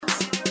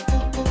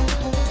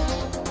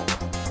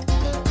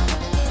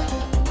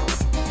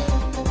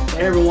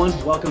Hey everyone,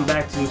 welcome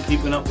back to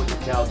Keeping Up with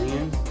the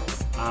Chaldeans.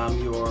 I'm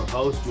your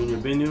host, Junior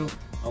Binu,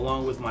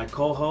 along with my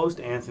co-host,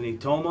 Anthony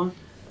Toma.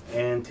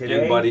 And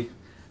today, hey, buddy.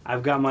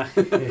 I've got my...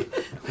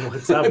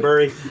 What's up,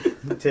 Burry?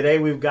 Today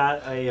we've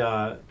got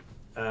a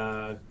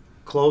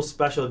close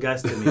special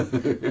guest to me.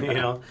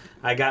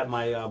 I got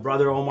my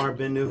brother Omar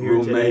Binu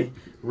here today.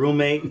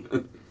 Roommate.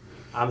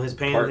 I'm his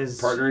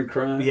partner in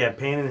crime. Yeah,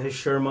 painting his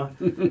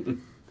Sherma.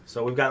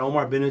 So we've got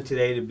Omar Binu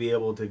today to be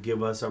able to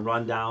give us a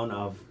rundown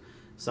of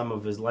some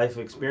of his life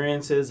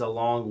experiences,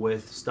 along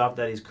with stuff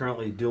that he's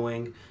currently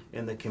doing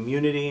in the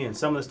community and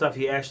some of the stuff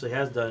he actually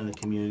has done in the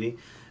community.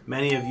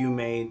 Many of you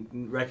may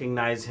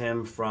recognize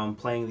him from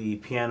playing the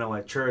piano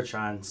at church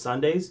on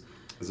Sundays.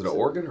 Is it an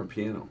organ or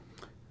piano?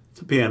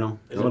 It's a piano.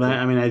 But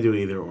I do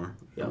either or.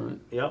 Yep. Right.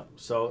 Yep.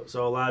 So a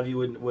lot of you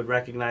would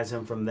recognize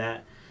him from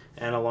that,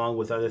 and along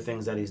with other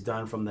things that he's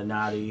done from the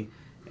Naughty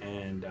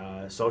and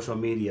social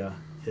media,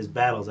 his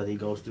battles that he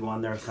goes through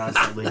on there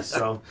constantly.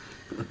 So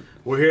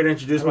we're here to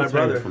introduce my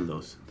brother. From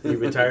those. He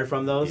retired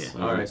from those?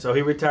 Yeah. All right. So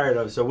he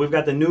retired. So we've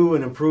got the new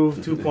and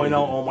improved 2.0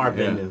 Omar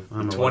Binu.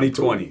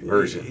 2020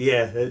 version.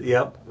 Yeah.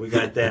 Yep. We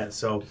got that.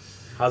 So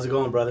how's it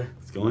going, brother?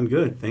 It's going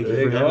good. Thank you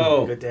for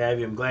having me. Good to have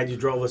you. I'm glad you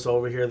drove us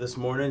over here this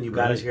morning. You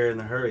got us here in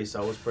a hurry,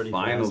 so it was pretty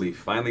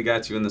Finally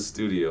got you in the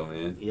studio,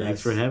 man. Yes.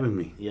 Thanks for having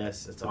me.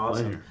 Yes, it's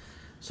awesome. Pleasure.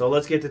 So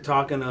let's get to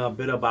talking a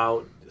bit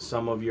about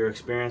some of your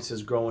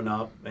experiences growing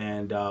up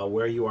and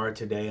where you are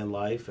today in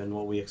life and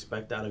what we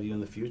expect out of you in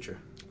the future.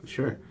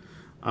 Sure.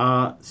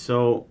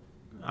 So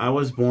I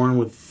was born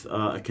with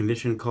a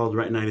condition called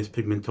retinitis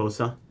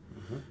pigmentosa.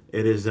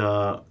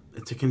 Mm-hmm.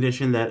 It's a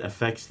condition that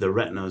affects the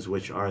retinas,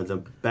 which are the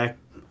back,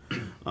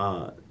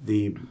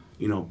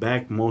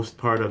 backmost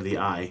part of the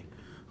eye.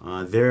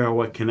 They are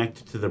what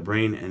connect to the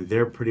brain, and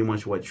they're pretty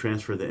much what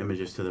transfer the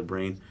images to the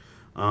brain.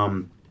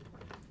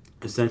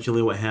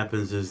 Essentially, what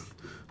happens is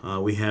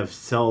we have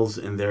cells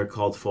in there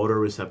called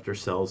photoreceptor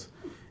cells,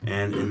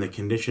 and in the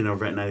condition of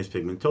retinitis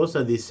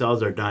pigmentosa, these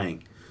cells are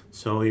dying.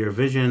 So your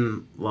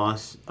vision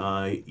loss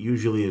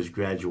usually is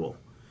gradual.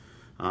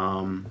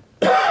 When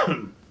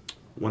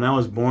I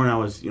was born,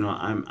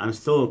 I'm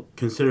still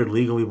considered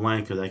legally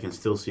blind because I can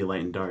still see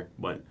light and dark,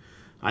 but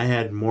I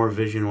had more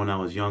vision when I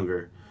was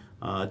younger,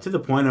 to the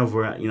point of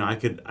where I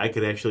could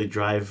actually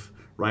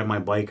ride my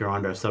bike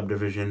around our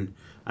subdivision.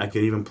 I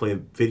could even play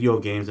video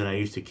games, and I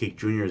used to kick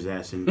Junior's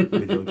ass in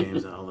video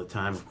games all the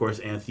time. Of course,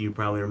 Anthony, you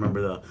probably remember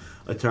the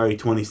Atari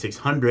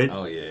 2600.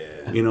 Oh,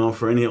 yeah.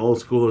 For any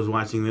old schoolers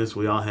watching this,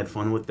 we all had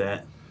fun with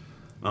that.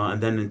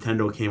 And then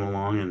Nintendo came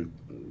along and...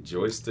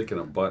 Joystick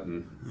and a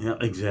button. Yeah,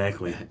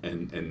 exactly.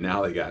 And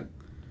now they got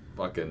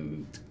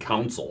fucking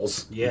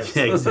consoles. Yes.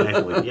 Yeah,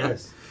 exactly.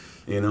 Yes.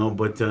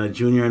 But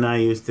Junior and I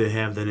used to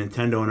have the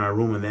Nintendo in our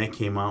room when that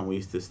came out. We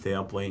used to stay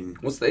up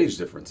late. What's the age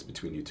difference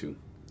between you two?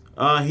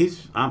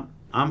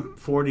 I'm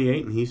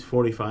 48 and he's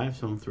 45,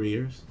 so 3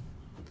 years.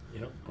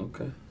 Yep.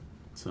 Okay.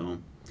 So,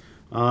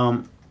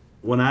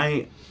 when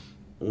I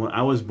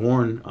was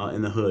born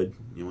in the hood,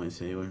 you might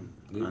say,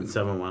 on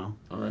 7 Mile.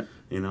 All right.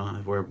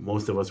 Where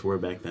most of us were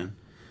back then.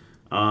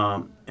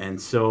 And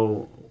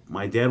so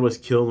my dad was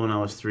killed when I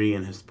was 3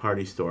 in his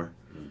party store.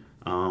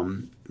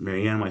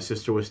 Marianne, my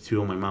sister, was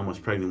 2, and my mom was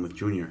pregnant with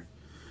Junior.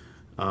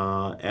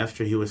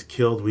 After he was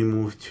killed, we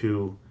moved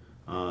to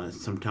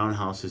some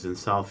townhouses in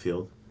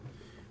Southfield.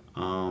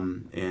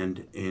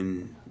 And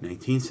in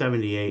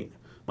 1978,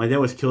 my dad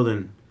was killed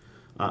on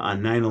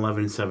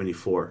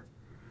 9/11/74.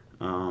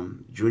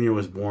 Junior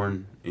was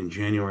born in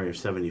January of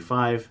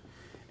 75.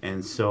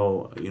 And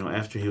so,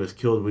 after he was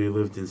killed, we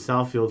lived in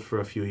Southfield for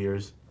a few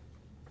years.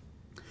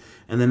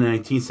 And then in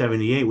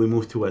 1978, we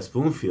moved to West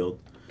Bloomfield.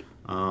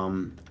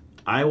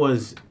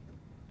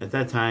 At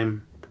that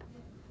time,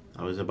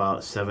 I was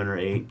about 7 or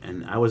 8,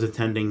 and I was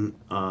attending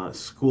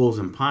schools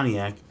in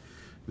Pontiac.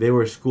 They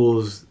were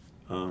schools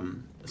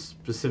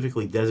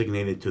specifically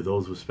designated to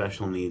those with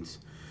special needs.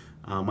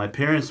 My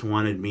parents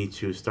wanted me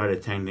to start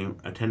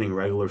attending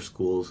regular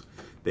schools.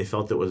 They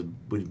felt it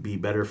would be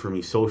better for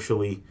me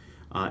socially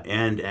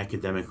and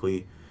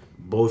academically,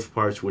 both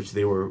parts which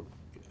they were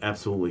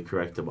absolutely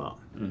correct about.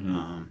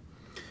 Mm-hmm.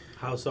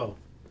 How so?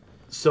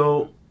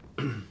 So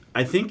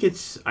I think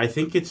it's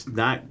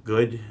not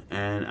good,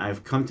 and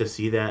I've come to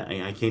see that.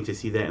 I came to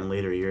see that in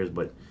later years,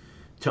 but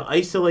to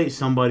isolate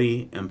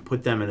somebody and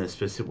put them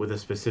with a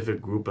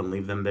specific group and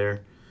leave them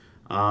there,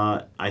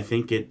 I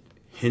think it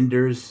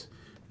hinders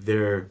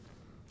their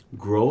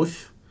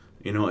growth.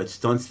 It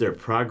stunts their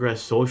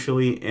progress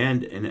socially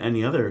and in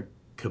any other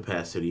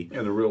capacity.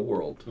 In the real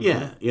world.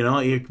 Yeah,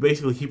 you're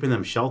basically keeping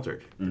them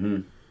sheltered.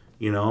 Mm-hmm.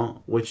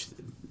 Which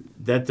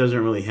that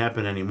doesn't really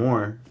happen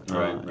anymore.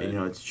 Right.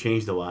 It's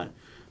changed a lot.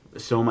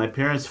 So my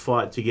parents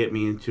fought to get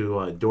me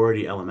into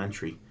Doherty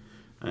Elementary,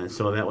 and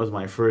so that was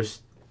my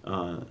first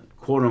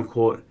quote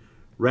unquote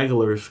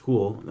regular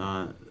school.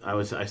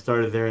 I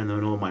started there in the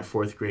middle of my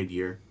 4th grade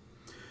year.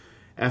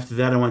 After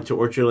that, I went to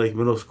Orchard Lake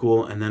Middle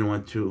School, and then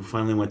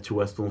finally went to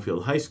West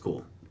Bloomfield High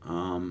School.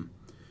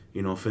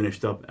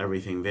 Finished up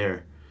everything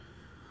there.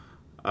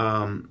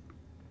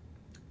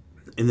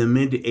 in the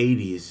mid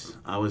 80s,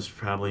 I was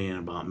probably in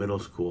about middle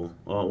school.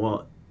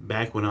 Well,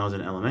 back when I was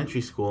in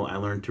elementary school, I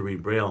learned to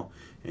read Braille,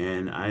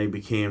 and I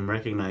became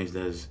recognized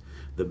as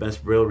the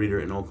best Braille reader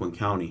in Oakland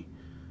County.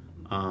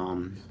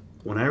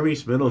 When I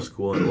reached middle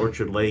school at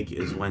Orchard Lake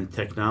is when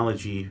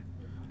technology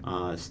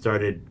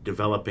started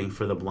developing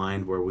for the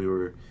blind, where we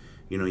were,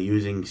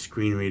 using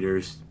screen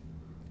readers,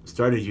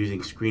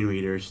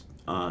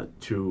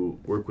 to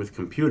work with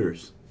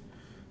computers.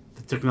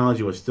 The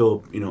technology was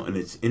still, in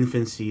its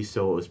infancy,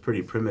 so it was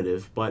pretty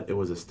primitive, but it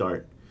was a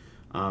start.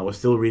 I was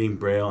still reading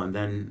Braille, and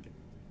then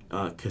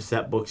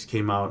cassette books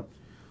came out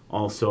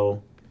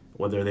also,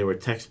 whether they were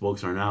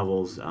textbooks or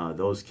novels.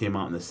 Those came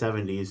out in the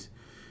 70s,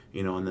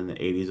 and then the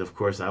 80s. Of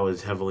course, I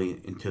was heavily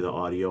into the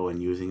audio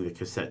and using the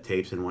cassette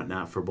tapes and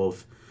whatnot for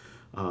both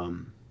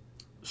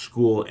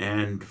school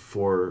and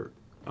for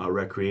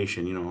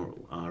recreation,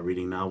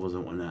 reading novels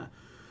and whatnot.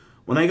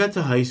 When I got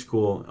to high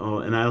school,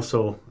 and I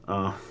also,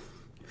 I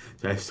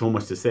have so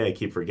much to say, I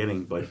keep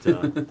forgetting, but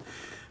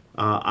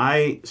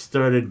I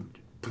started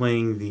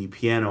playing the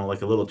piano,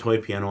 like a little toy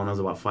piano, when I was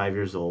about 5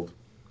 years old.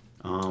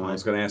 I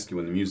was going to ask you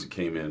when the music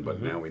came in,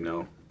 but now we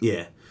know.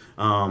 Yeah.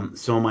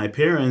 So my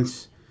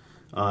parents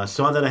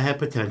saw that I had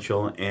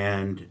potential,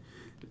 and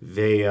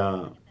they...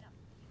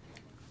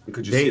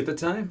 Could you see at the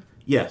time?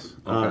 Yes.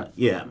 Okay.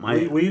 Yeah.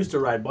 We used to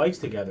ride bikes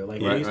together.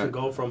 Like, Right, we used to right.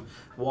 go from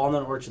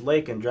Walnut Orchard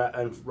Lake and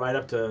ride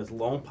up to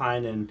Lone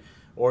Pine and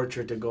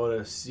Orchard to go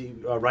to see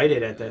Rite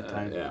Aid at that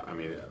time. Yeah, I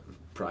mean,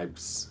 probably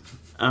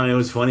it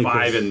was funny.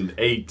 5 and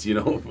 8,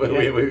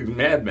 we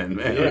madmen,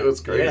 man. Yeah. It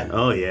was crazy. Yeah.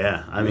 Oh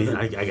yeah, I mean,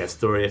 I got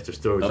story after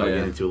story, which Oh, I'll yeah.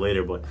 get into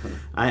later. But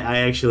I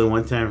actually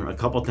a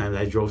couple times,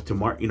 I drove to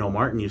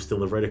Martin used to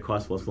live right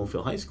across West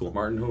Bloomfield High School.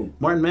 Martin who?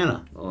 Martin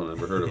Manna. Oh,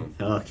 never heard of him.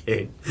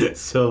 Okay,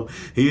 so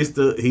he used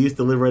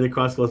to live right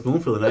across West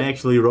Bloomfield, and I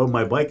actually rode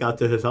my bike out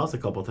to his house a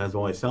couple times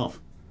by myself.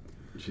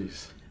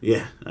 Jeez.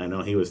 Yeah, I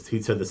know he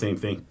said the same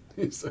thing.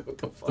 He said, what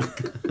the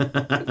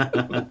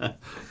fuck?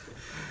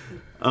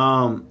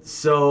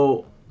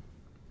 So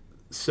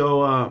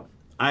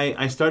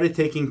I started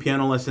taking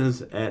piano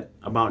lessons at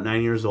about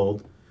 9 years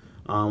old,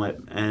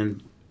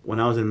 and when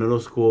I was in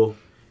middle school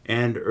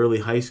and early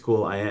high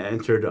school, I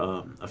entered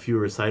a few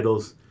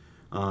recitals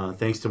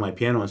thanks to my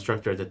piano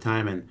instructor at the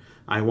time, and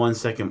I won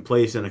second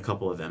place in a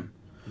couple of them.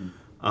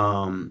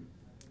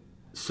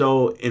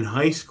 So in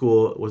high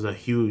school, it was a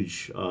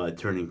huge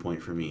turning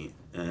point for me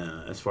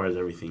as far as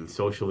everything,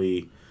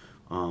 socially,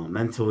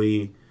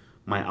 mentally,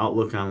 my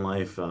outlook on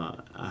life.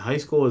 High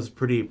school was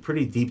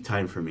pretty deep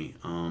time for me.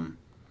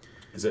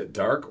 Is it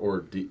dark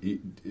or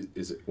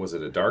was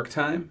it a dark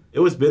time? It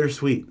was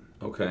bittersweet.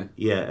 Okay.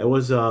 Yeah, it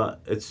was.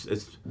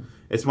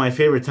 It's my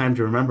favorite time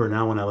to remember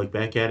now when I look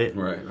back at it.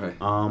 Right.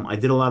 I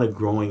did a lot of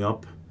growing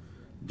up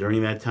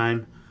during that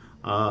time.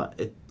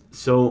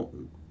 So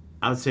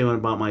I would say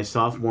about my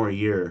sophomore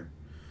year,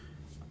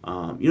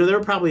 there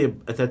were probably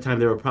at that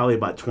time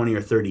about 20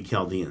 or 30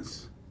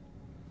 Chaldeans.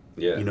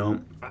 Yeah.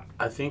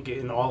 I think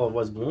in all of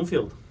West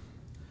Bloomfield.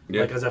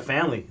 Yeah. Like, as a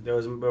family, there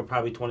were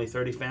probably 20,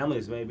 30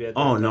 families maybe at that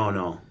Oh time.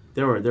 no,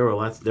 there were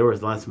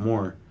lots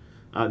more.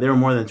 There were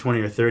more than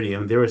 20 or 30. I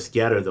mean, they were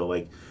scattered though.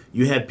 Like,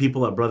 you had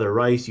people at Brother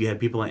Rice, you had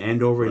people at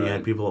Andover, and you had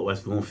Right. people at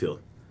West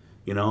Bloomfield.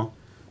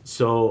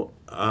 So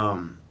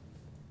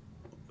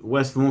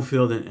West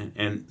Bloomfield,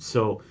 and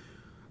so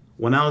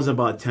when I was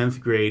about 10th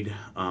grade,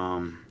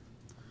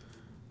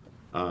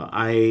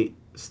 I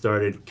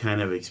started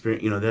kind of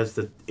experience. That's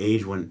the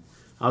age when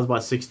I was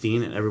about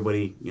 16, and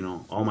everybody,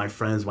 all my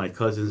friends, my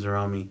cousins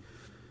around me,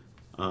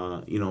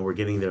 were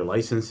getting their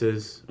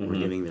licenses, were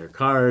getting their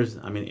cars.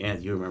 I mean,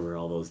 and you remember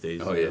all those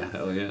days. Oh yeah,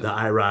 hell yeah. The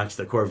IROCs,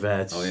 the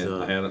Corvettes. Oh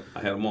yeah, I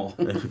had them all.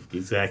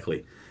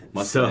 Exactly.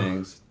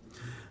 Mustangs.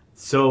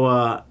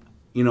 So,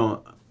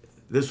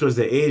 this was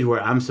the age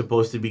where I'm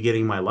supposed to be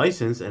getting my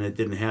license, and it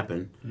didn't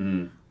happen.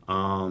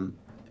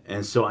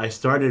 And so I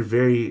started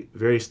very,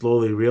 very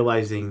slowly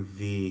realizing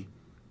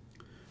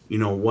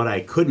what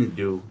I couldn't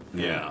do.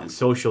 Yeah. And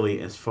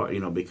socially, as far,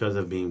 because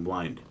of being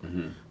blind.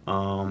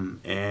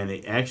 And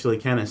it actually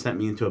kind of sent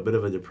me into a bit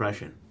of a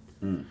depression.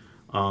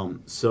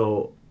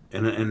 So,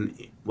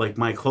 and like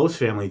my close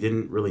family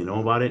didn't really know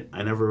about it.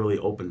 I never really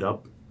opened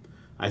up.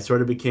 I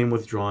sort of became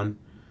withdrawn.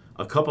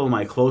 A couple of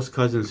my close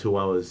cousins who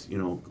I was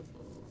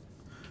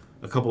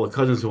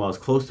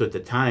close to at the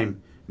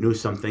time knew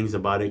some things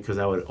about it because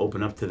I would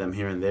open up to them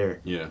here and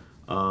there. Yeah.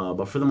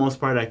 But for the most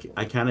part,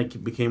 I kind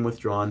of became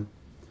withdrawn.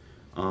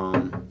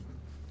 Kind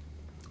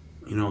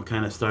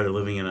of started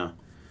living in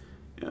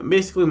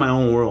basically my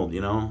own world,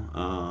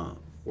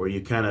 where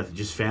you kind of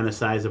just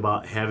fantasize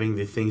about having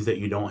the things that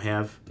you don't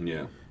have,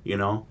 Yeah.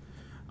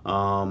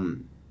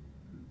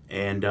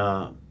 And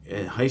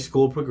high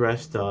school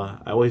progressed. I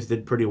always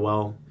did pretty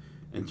well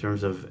in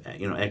terms of,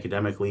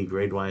 academically,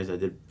 grade-wise, I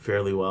did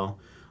fairly well.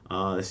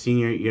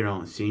 Senior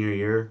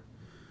year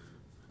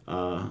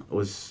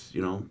was,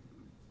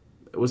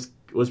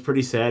 it was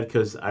pretty sad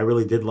because I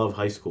really did love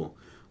high school.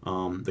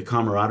 The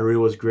camaraderie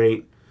was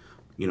great.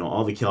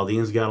 all the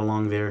Chaldeans got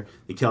along there.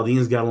 The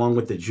Chaldeans got along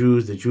with the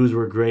Jews. The Jews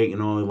were great. We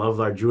loved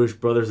our Jewish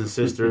brothers and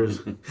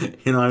sisters.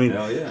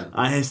 Hell yeah.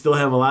 I still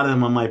have a lot of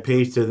them on my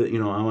page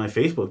on my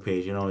Facebook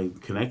page.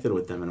 Connected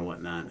with them and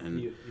whatnot.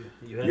 And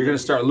You're gonna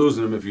start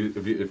losing them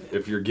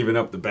if you're giving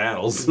up the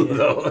battles.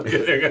 Though.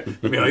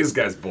 This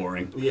guy's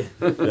boring. Yeah.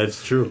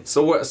 That's true.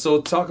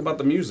 So talk about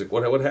the music.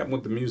 What happened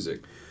with the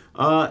music?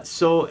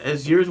 So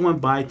as years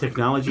went by,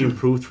 technology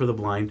improved for the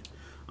blind.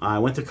 I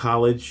went to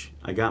college.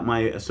 I got my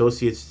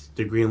associate's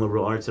degree in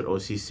liberal arts at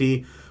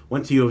OCC.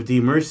 Went to U of D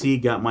Mercy.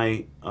 Got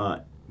my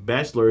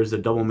bachelor's, a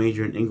double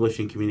major in English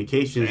and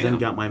communications. Damn. Then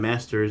got my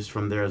master's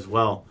from there as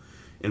well,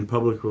 in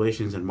public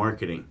relations and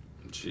marketing.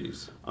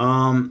 Jeez.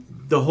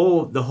 The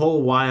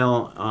whole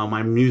while,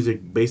 my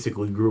music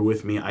basically grew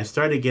with me. I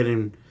started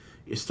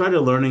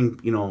learning,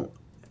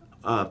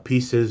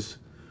 pieces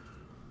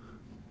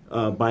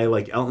by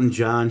like Elton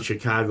John,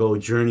 Chicago,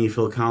 Journey,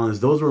 Phil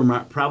Collins. Those were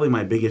probably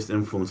my biggest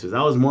influences.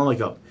 I was more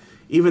like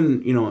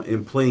even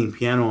in playing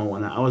piano,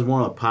 when I was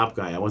more of a pop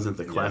guy. I wasn't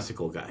the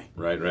classical guy.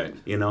 Right.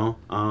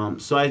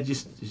 So I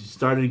just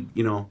started,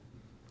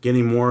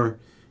 getting more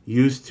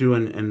used to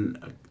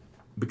and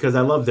because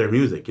I love their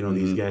music,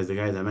 these guys, the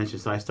guys I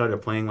mentioned. So I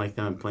started playing like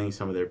them and playing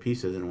some of their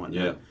pieces and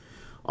whatnot. Yeah.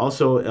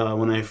 Also,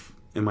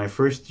 in my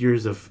first few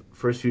years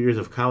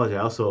of college, I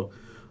also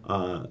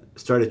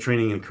started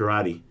training in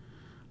karate.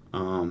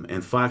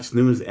 And Fox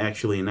News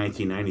actually in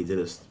 1990 did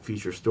a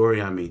feature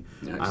story on me.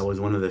 Nice. I was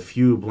one of the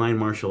few blind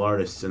martial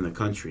artists in the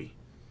country.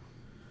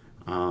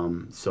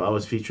 So I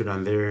was featured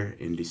on there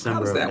in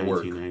December of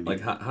 1990.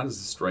 Like how does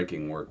the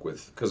striking work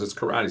because it's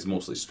karate's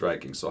mostly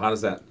striking. So how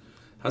does that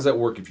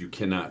work if you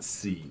cannot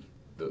see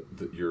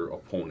your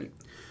opponent?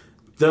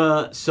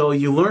 So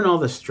you learn all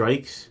the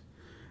strikes,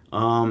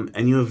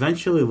 and you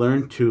eventually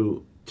learn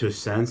to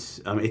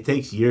sense. It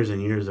takes years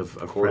and years of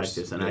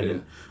practice, and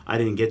I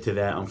didn't get to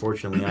that,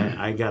 unfortunately.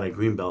 I got a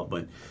green belt,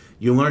 but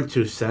you learn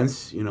to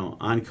sense,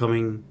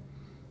 oncoming,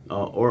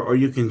 or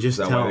you can just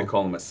tell. Is that tell. why they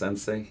call him a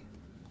sensei?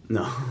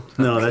 No,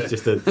 that's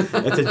just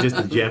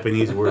a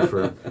Japanese word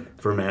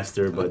for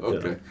master. But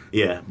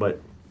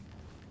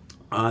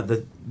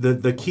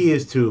the key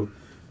is to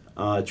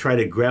try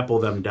to grapple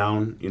them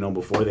down,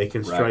 before they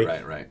can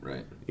strike.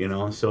 Right.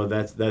 So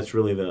that's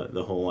really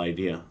the whole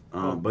idea.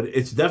 But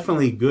it's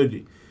definitely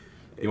good.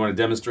 You want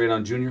to demonstrate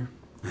on Junior?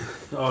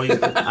 Oh,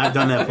 I've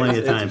done that plenty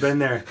of times. It's been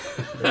there.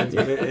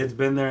 It's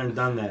been there and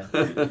done that.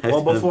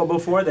 Well,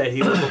 before that,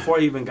 before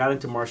he even got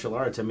into martial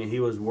arts, he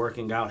was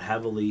working out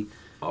heavily.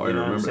 Oh, I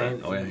remember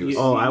that. Oh, yeah, he was.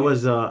 I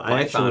was.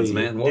 I actually.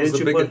 Man. What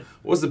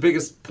was the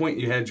biggest point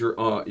you had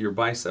your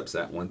biceps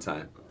at one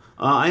time?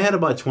 I had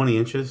about 20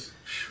 inches.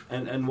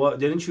 And what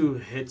didn't you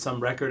hit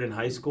some record in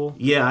high school?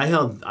 Yeah,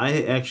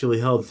 I actually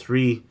held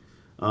 3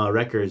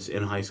 records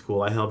in high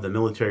school. I held the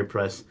military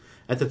press.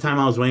 At the time,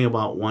 I was weighing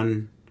about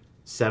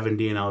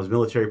 170, and I was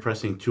military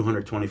pressing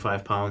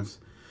 225 pounds.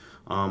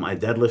 I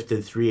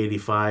deadlifted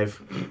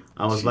 385.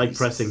 I was like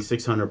pressing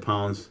 600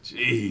 pounds.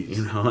 Jeez.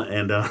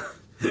 And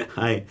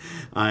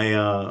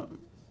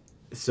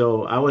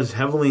so I was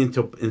heavily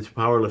into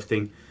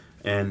powerlifting,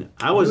 and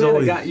I was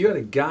you had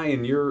a guy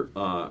in your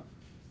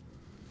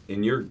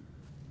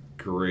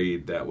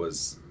grade that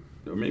was,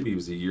 or maybe he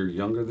was a year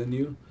younger than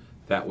you,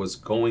 that was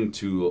going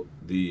to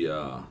the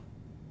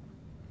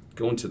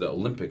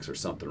Olympics or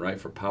something,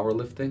 right, for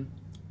powerlifting.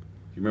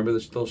 You remember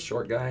this little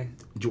short guy?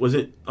 Was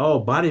it?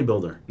 Oh,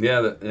 bodybuilder.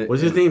 Yeah.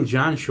 Was his name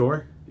John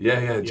Shore?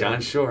 Yeah,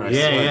 John Shore.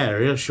 Yeah,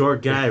 real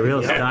short guy,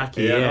 real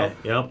stocky. Yeah,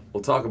 yep.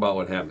 We'll talk about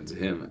what happened to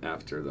him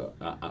after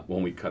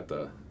when we cut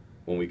the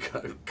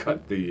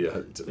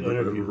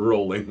interview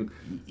rolling.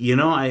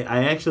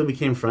 I actually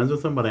became friends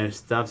with him, but I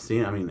stopped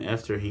seeing.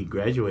 After he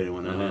graduated,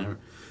 I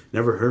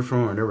never heard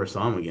from him or never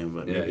saw him again.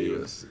 But yeah, he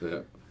was.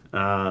 Yeah.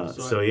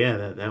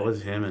 That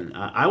was him, and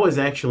I was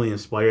actually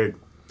inspired.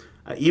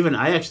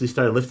 I actually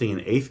started lifting in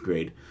 8th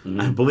grade.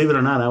 Mm-hmm. Believe it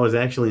or not, I was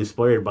actually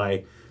inspired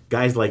by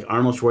guys like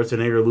Arnold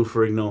Schwarzenegger, Lou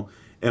Ferrigno,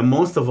 and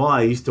most of all,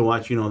 I used to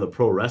watch, the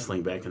pro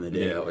wrestling back in the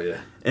day. Yeah, oh yeah.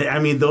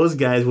 And, those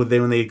guys,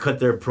 when they cut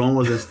their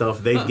promos and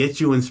stuff, they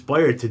get you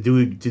inspired to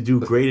do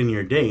great in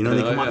your day.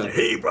 They come out there,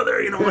 hey brother,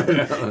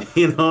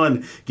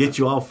 and get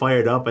you all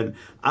fired up. And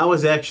I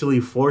was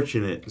actually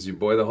fortunate. Was your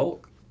boy the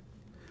Hulk?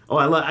 Oh,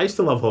 I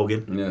still love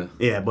Hogan. Yeah.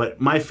 Yeah, but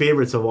my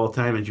favorites of all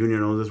time, and Junior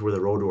knows this, were the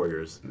Road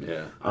Warriors.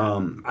 Yeah.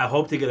 I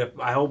hope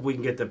we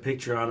can get the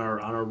picture on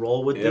our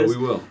roll with this. Yeah,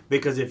 we will.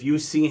 Because if you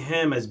see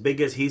him as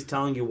big as he's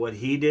telling you what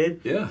he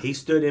did, he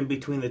stood in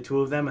between the two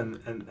of them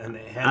and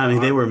they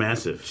had. They were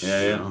massive.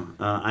 Yeah.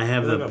 I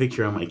have the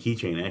picture on my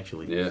keychain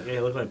actually. Yeah. Yeah, he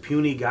looked like a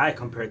puny guy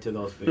compared to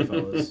those big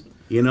fellas.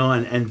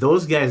 And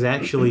those guys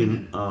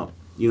actually.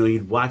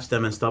 You'd watch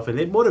them and stuff, and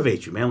they'd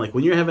motivate you, man. Like,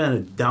 when you're having a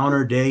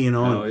downer day, you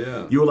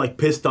were, like,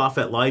 pissed off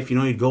at life,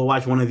 you'd go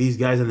watch one of these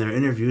guys in their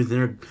interviews, and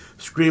they're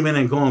screaming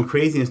and going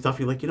crazy and stuff.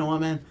 You're like, you know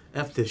what, man?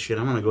 F this shit.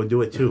 I'm going to go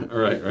do it, too.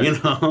 Right.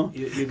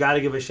 You got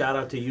to give a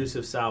shout-out to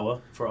Yusuf Sawa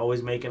for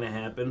always making it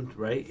happen,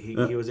 right? He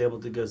was able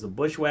to, because the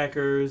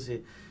Bushwhackers,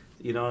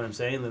 You know what I'm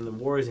saying? Than the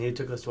Warriors, and he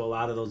took us to a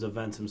lot of those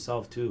events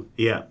himself too.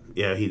 Yeah,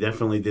 he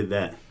definitely did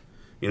that.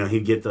 You know,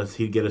 he'd get us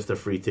the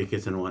free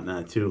tickets and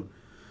whatnot too.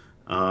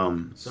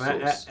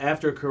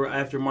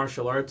 After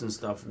martial arts and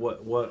stuff,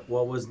 what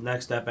was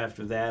next step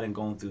after that and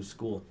going through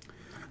school?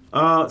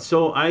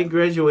 So I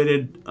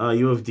graduated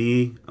U of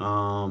D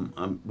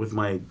with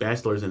my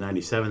bachelor's in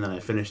 '97. Then I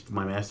finished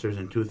my master's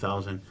in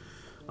 2000.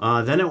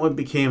 Then it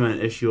became an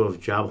issue of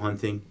job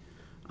hunting.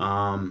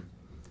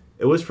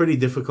 It was pretty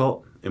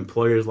difficult.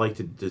 Employers like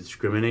to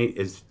discriminate.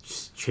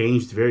 It's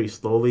changed very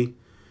slowly.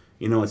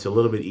 You know, it's a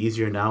little bit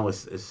easier now,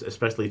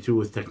 especially too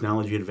with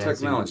technology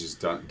advancing. Technology's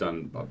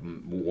done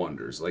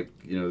wonders. Like,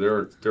 you know,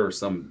 there are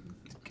some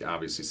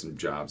obviously some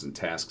jobs and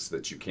tasks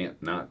that you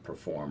can't not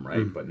perform,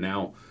 right? But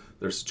now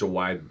there's such a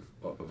wide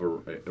of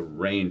a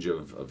range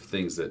of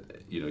things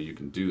that you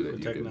can do that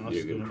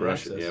you can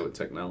crush it. Yeah, with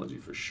technology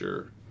for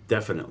sure.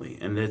 Definitely,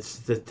 and it's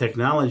the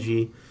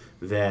technology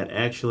that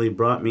actually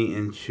brought me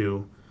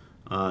into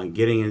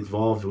getting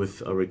involved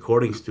with a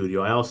recording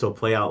studio. I also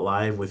play out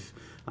live with.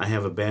 I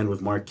have a band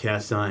with Mark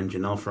Casa and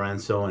Janelle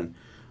Ferranzo, and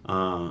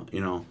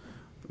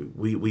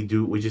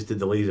we just did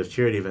the Ladies of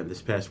Charity event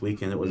this past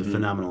weekend. It was a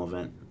phenomenal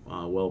event,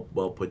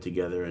 well put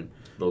together, and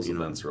those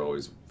events are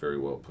always very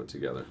well put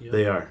together. Yep.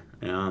 They are,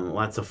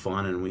 lots of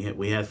fun, and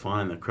we had fun,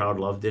 and the crowd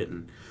loved it,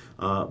 and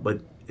but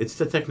it's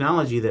the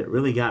technology that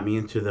really got me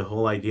into the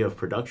whole idea of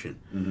production.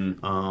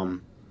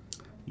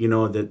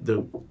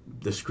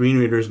 The screen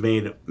readers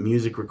made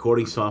music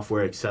recording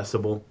software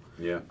accessible.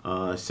 Yeah.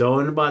 So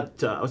in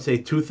about, I would say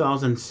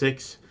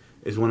 2006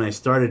 is when I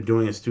started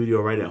doing a studio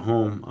right at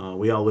home.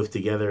 We all lived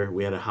together.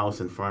 We had a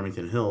house in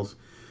Farmington Hills.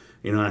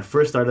 I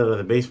first started out of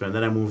the basement.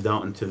 Then I moved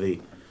out into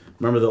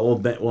remember the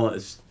old,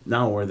 it's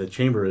now where the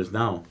chamber is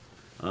now.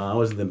 I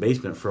was in the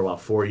basement for about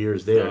 4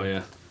 years there. Oh,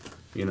 yeah.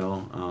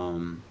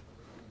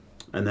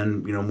 And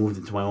then, moved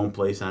into my own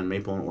place on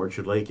Maple and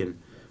Orchard Lake. And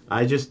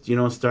I just,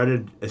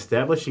 started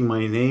establishing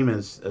my name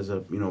as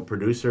a,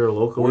 producer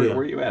locally. Where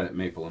were you at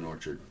Maple and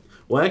Orchard?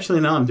 Well, actually,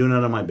 now I'm doing it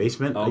in my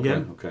basement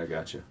again. Okay,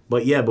 gotcha.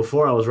 But yeah,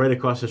 before I was right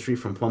across the street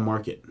from Plum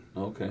Market.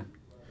 Okay.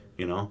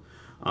 But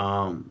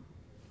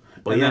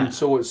yeah. Then,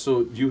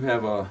 so you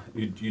have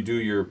you do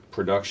your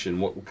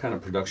production. What kind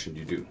of production do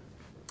you do?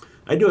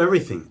 I do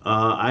everything.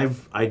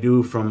 I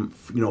do from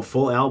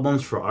full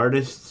albums for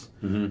artists,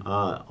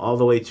 all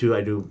the way to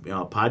I do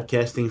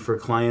podcasting for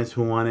clients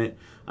who want it.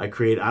 I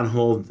create on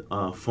hold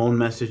phone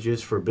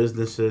messages for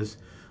businesses.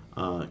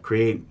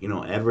 Create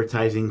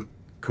advertising,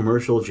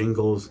 commercial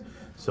jingles.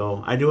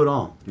 So I do it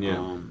all. Yeah.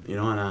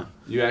 And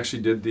you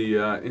actually did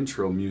the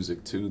intro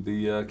music to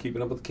the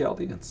Keeping Up with the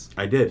Chaldeans.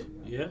 I did.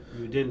 Yeah,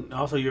 you did.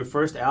 Also, your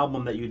first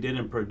album that you did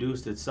and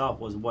produced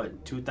itself was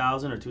what,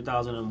 2000 or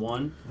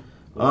 2001?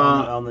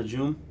 On the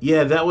Zoom?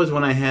 Yeah, that was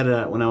when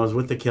when I was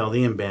with the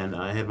Chaldean band.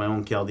 I had my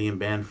own Chaldean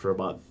band for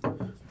about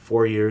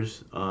 4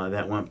 years.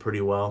 That went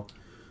pretty well.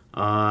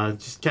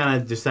 Just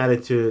kind of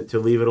decided to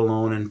leave it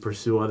alone and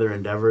pursue other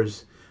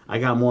endeavors. I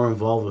got more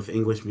involved with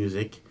English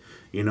music,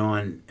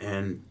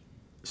 and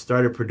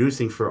started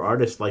producing for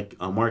artists like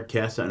Mark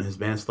Casa and his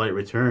band Slight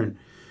Return.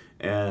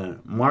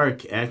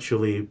 Mark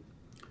actually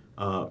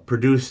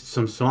produced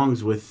some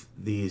songs with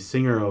the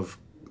singer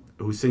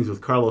who sings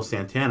with Carlos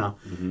Santana,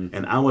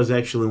 and I was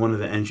actually one of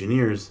the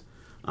engineers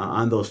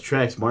on those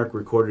tracks. Mark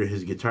recorded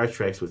his guitar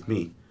tracks with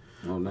me.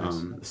 Oh, nice.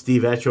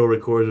 Steve Etcho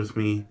records with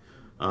me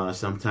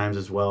sometimes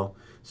as well.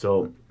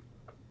 So,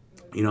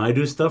 I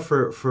do stuff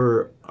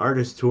for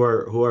artists who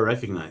are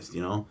recognized.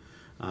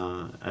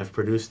 I've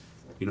produced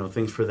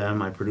things for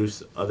them. I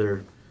produce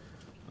other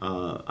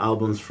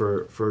albums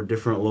for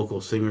different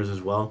local singers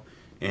as well.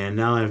 And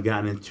now I've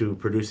gotten into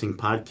producing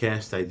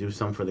podcasts. I do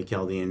some for the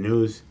Chaldean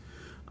News.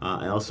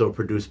 I also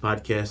produce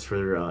podcasts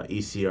for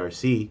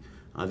ECRC.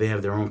 They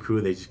have their own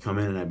crew. They just come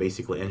in and I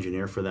basically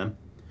engineer for them.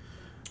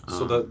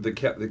 So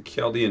the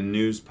Chaldean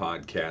News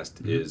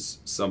podcast is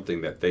something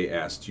that they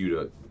asked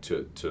you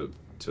to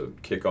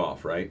kick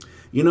off, right?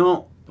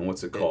 And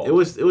what's it called? It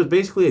was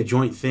basically a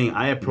joint thing.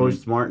 I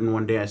approached Martin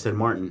one day. I said,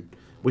 Martin,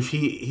 which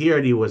he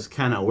already was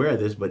kind of aware of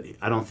this, but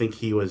I don't think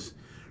he was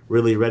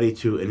really ready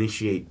to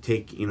initiate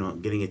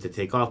getting it to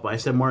take off. But I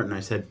said,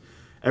 Martin,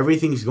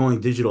 everything's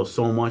going digital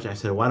so much. I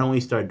said, why don't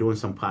we start doing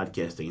some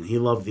podcasting? And he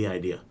loved the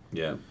idea.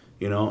 Yeah.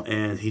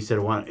 And he said,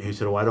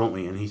 why don't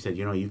we? And he said,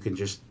 you can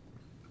just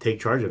take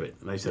charge of it.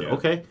 And I said,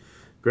 okay,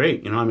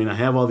 great. I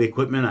have all the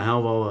equipment. I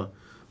have all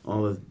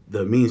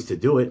the means to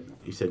do it.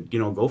 He said,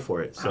 go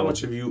for it. So, how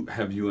much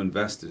have you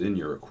invested in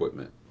your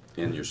equipment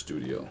in your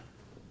studio?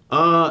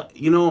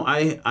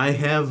 I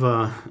have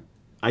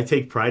I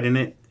take pride in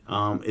it.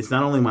 It's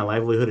not only my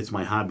livelihood, it's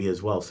my hobby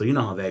as well. So you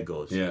know how that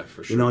goes. Yeah,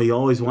 for sure. You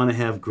always want to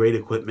have great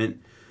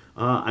equipment.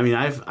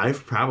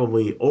 I've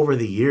probably over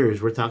the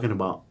years, we're talking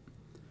about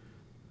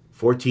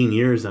 14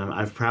 years,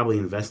 I've probably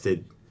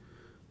invested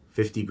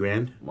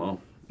 $50,000. Wow.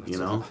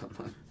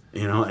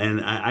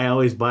 And I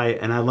always buy,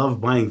 and I love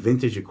buying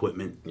vintage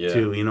equipment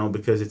too,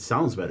 because it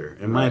sounds better,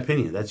 in my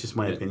opinion. That's just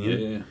my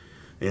opinion.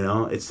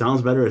 Yeah. It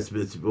sounds better.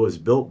 It was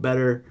built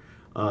better.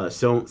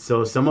 So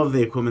some of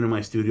the equipment in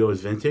my studio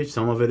is vintage.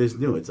 Some of it is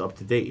new. It's up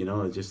to date. You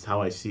know, it's just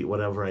how I see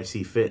whatever I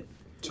see fit.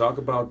 Talk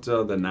about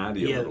the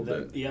Nadi a little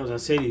bit. Yeah, I was gonna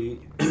say to you,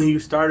 you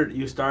started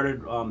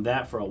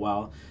that for a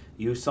while.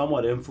 You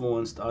somewhat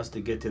influenced us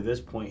to get to this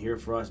point here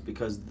for us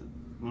because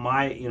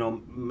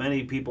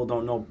many people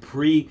don't know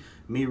pre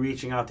me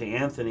reaching out to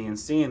Anthony and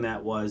seeing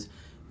that was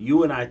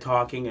you and I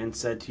talking and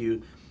said to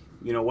you,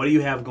 what do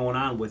you have going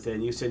on with it?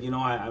 And you said,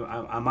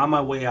 I'm on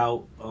my way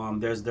out.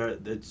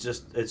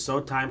 It's so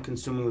time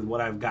consuming with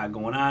what I've got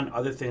going on.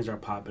 Other things are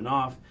popping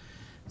off.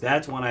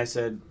 That's when I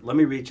said, let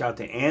me reach out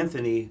to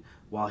Anthony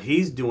while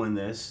he's doing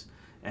this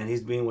and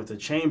he's being with the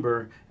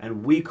chamber,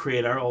 and we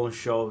create our own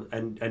show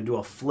and do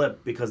a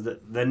flip because the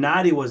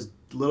Nadi was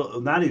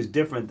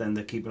different than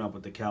the Keeping Up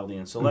with the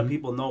Chaldeans. So let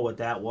people know what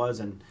that was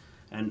and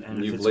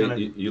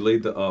you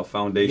laid the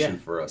foundation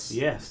for us.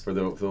 Yes. For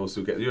those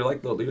who you're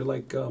like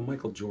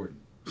Michael Jordan.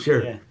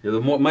 Sure. Yeah. You're the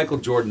Michael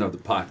Jordan of the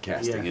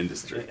podcasting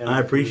industry. I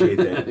appreciate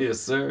that. Yes,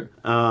 sir.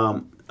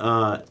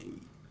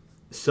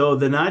 So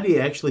the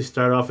Nadi actually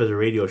started off as a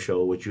radio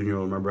show, which Junior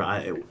will remember.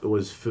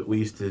 We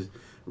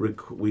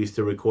used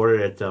to record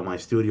it at my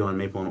studio on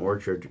Maple and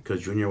Orchard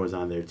because Junior was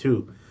on there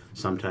too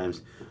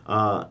sometimes.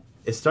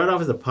 It started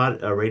off as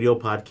a radio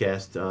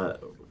podcast,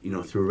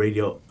 through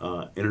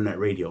radio, internet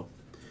radio.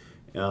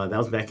 That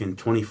was back in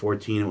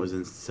 2014. It was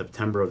in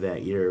September of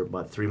that year,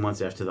 about 3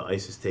 months after the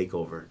ISIS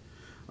takeover.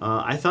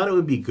 I thought it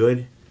would be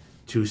good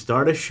to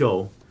start a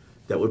show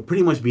that would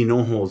pretty much be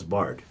no holds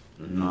barred.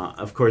 Mm-hmm.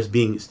 Of course,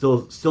 being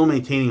still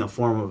maintaining a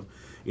form of,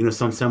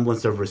 some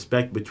semblance of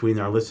respect between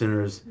our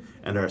listeners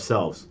and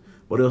ourselves.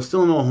 But it was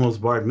still no holds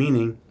barred,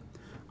 meaning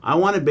I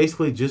wanted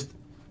basically just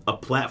a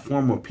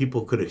platform where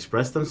people could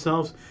express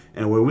themselves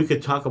and where we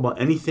could talk about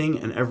anything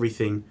and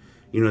everything,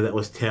 that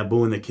was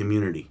taboo in the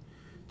community.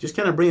 Just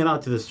kind of bring it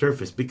out to the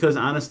surface because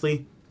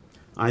honestly,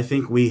 I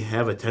think we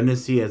have a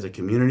tendency as a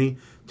community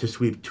to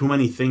sweep too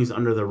many things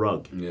under the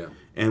rug. Yeah.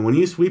 And when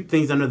you sweep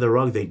things under the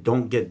rug, they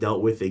don't get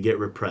dealt with, they get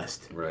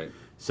repressed. Right.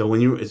 So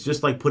it's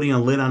just like putting a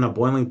lid on a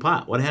boiling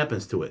pot. What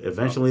happens to it?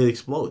 Eventually it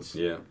explodes.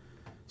 Yeah.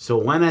 So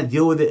why not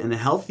deal with it in a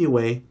healthy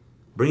way,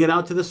 bring it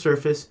out to the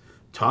surface,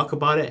 talk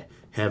about it,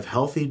 have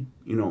healthy,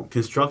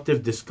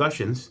 constructive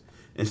discussions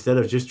instead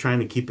of just trying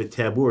to keep it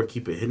taboo or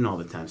keep it hidden all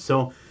the time.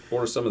 So what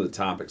are some of the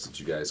topics that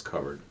you guys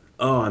covered?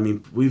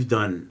 We've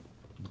done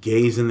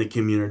gays in the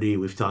community.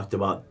 We've talked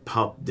about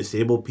how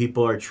disabled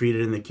people are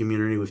treated in the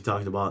community. We've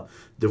talked about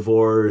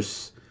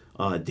divorce,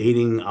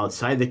 dating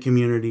outside the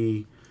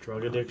community.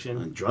 Drug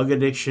addiction. Drug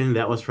addiction.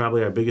 That was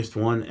probably our biggest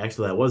one.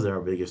 Actually, that was our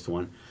biggest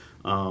one.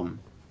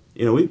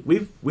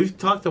 We've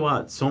talked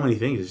about so many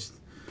things.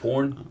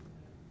 Porn?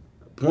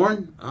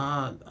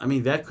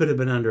 That could have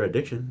been under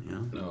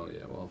addiction, Oh,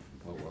 yeah, well.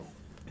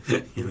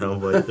 But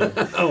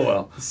oh,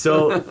 well.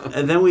 So,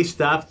 and then we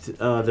stopped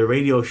the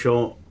radio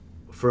show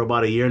for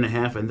about 1.5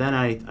 years, and then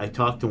I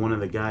talked to one of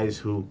the guys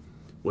who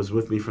was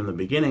with me from the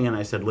beginning, and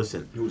I said,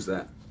 listen. Who's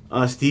that?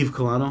 Steve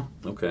Colano.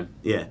 Okay.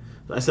 Yeah.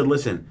 I said,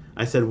 listen,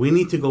 we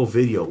need to go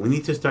video. We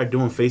need to start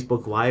doing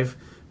Facebook Live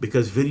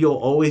because video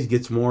always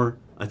gets more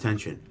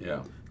attention.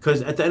 Yeah.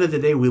 Because at the end of the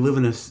day, we live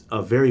in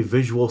a very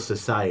visual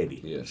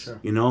society. Yes. Sure.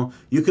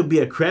 You could be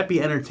a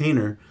crappy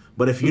entertainer,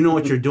 but if you know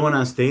what you're doing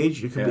on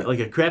stage, you could be like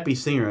a crappy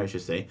singer, I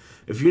should say.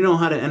 If you know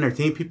how to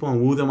entertain people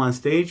and woo them on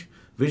stage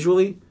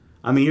visually,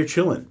 you're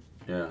chilling.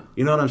 Yeah.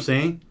 You know what I'm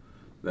saying?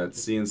 That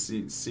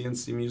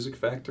CNC Music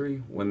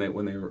Factory when they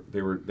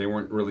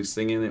weren't really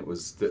singing, it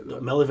was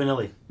Milli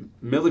Vanilli.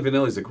 Milli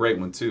Vanilli's a great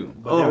one too.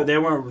 But they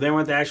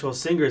weren't the actual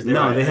singers.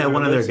 They had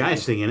one of their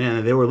guys singing it,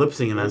 and they were lip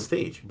singing on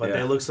stage. But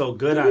they look so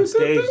good on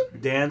stage,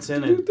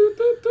 dancing and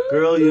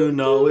girl,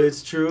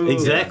 it's true.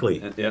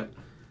 Exactly. Yeah.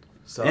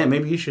 So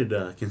maybe you should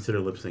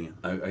consider lip singing.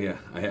 I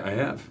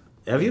have.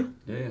 Have you?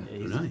 Yeah.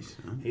 Nice.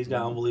 He's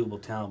got unbelievable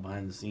talent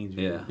behind the scenes.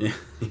 Yeah.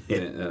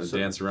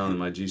 Dance around in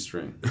my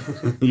G-string.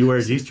 You wear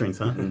G-strings,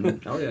 huh?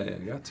 Mm-hmm. Oh yeah,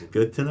 got to.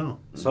 Good to know.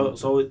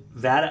 So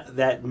that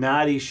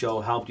Nadi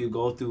show helped you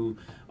go through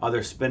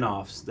other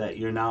spin-offs that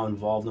you're now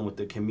involved in with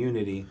the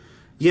community.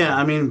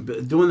 Yeah, doing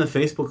the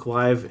Facebook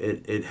Live,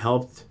 it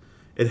helped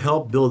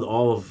build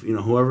all of,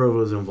 whoever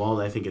was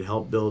involved. I think it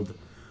helped build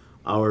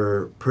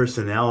our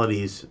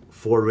personalities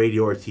for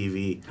radio or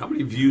TV. How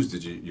many views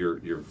did your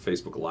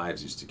Facebook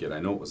Lives used to get? I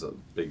know it was a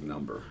big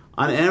number.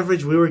 On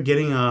average, we were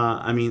getting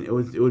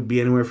it would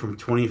be anywhere from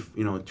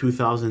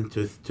 2,000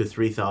 to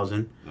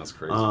 3,000. That's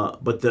crazy.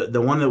 But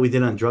the one that we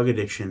did on drug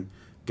addiction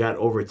got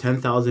over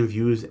 10,000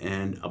 views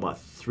and about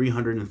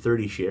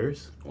 330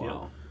 shares.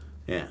 Wow.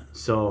 Yeah.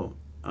 So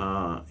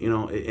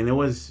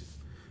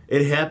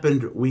it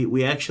happened.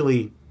 We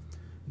actually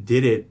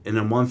did it in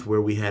a month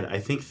where we had, I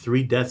think,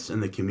 3 deaths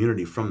in the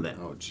community from that.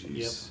 Oh, jeez.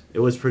 Yep. It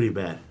was pretty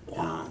bad.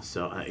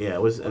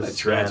 It was a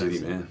tragedy,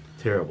 man.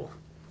 Terrible.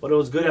 But it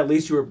was good. At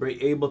least you were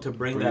able to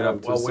bring that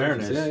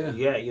awareness.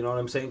 Yeah. You know what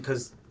I'm saying?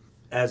 Because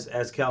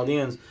as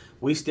Chaldeans,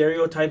 we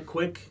stereotype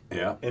quick.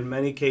 Yeah. In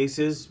many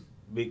cases,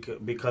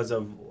 because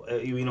of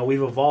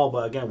we've evolved,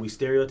 but again we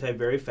stereotype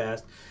very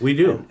fast. We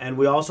do. And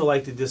we also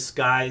like to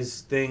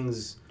disguise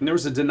things. And there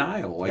was a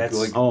denial,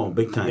 Oh,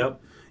 big time.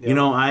 Yep. You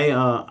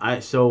know,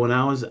 so when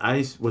I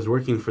was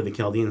working for the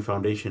Chaldean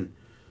Foundation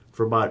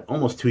for about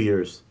almost 2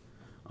 years.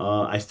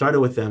 I started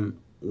with them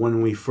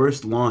when we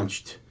first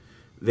launched.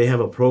 They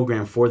have a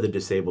program for the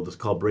disabled. It's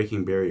called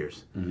Breaking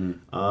Barriers. Mm-hmm.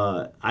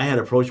 I had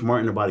approached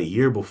Martin about a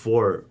year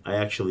before I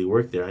actually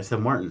worked there. I said,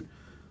 Martin,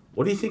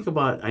 what do you think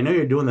about, I know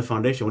you're doing the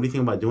foundation, what do you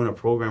think about doing a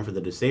program for the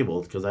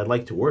disabled? Because I'd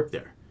like to work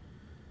there.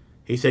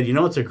 He said,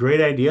 it's a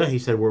great idea. He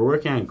said, we're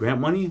working on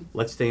grant money.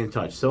 Let's stay in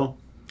touch. So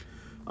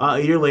a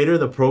year later,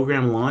 the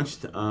program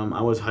launched.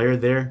 I was hired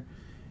there.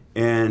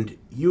 And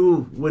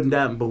you would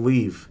not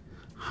believe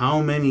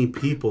how many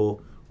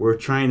people were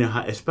trying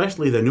to,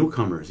 especially the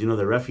newcomers,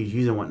 the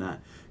refugees and whatnot.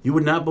 You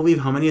would not believe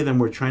how many of them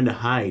were trying to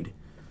hide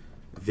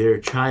their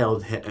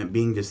child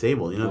being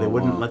disabled. They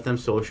wouldn't let them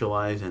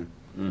socialize, and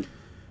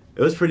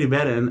it was pretty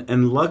bad.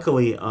 And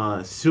luckily,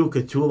 Sue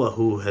Katula,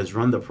 who has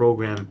run the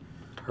program,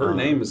 her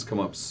name has come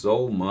up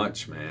so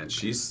much, man.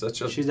 She's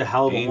a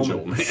hell of a angel,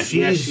 woman.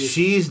 man.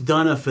 She's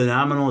done a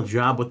phenomenal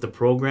job with the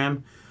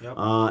program, Yep.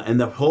 And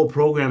the whole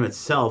program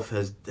itself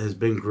has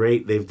been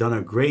great. They've done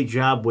a great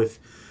job with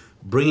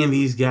bringing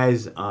these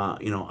guys,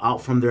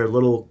 out from their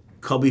little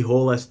cubby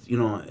hole, as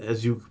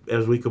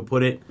we could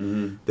put it.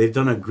 Mm-hmm. They've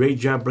done a great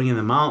job bringing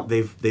them out.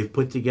 They've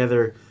put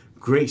together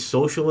great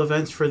social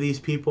events for these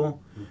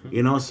people.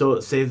 Mm-hmm. So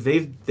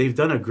they've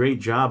done a great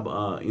job.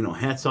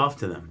 Hats off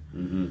to them.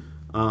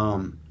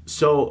 Mm-hmm.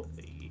 So,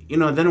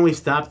 then we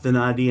stopped the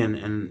Nadi,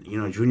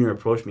 and Junior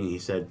approached me and he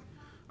said,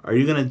 are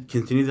you going to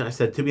continue that? I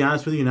said, to be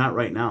honest with you, not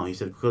right now. He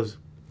said, because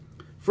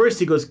first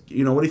he goes, what do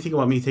you think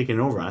about me taking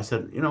over? I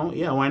said,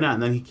 yeah, why not?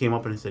 And then he came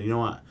up and he said, you know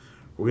what?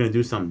 We're going to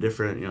do something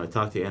different. I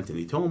talked to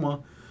Anthony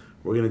Toma.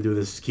 We're going to do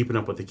this Keeping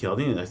Up with the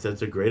Chaldeans. I said,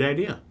 it's a great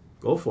idea.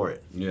 Go for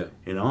it. Yeah.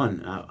 And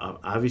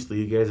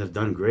obviously you guys have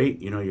done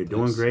great. You're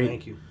doing great.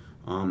 Thank you.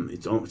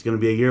 It's going to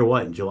be a year,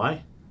 what, in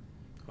July?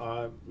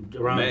 Around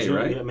May, June,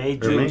 right? yeah, May, Or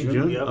June. May,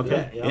 June? Yep,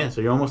 Okay. Yeah. So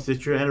you're almost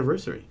at your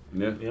anniversary.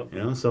 Yeah.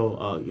 Yep.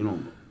 So,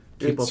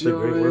 keep It's up the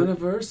great your work.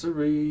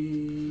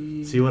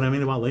 anniversary. See what I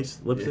mean about lip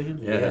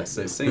syncing? Yeah.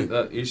 Sing.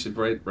 You should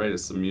write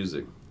us some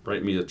music.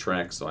 Write me a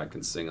track so I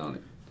can sing on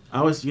it.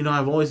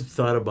 I've always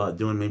thought about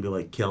doing maybe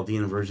like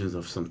Chaldean versions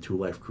of some Two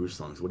Life Crew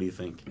songs. What do you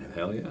think?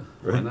 Hell yeah.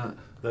 Right. Why not?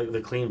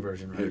 The clean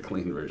version, The right?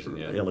 clean version,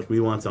 yeah. Yeah, like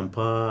we want some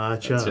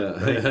pacha. Gotcha.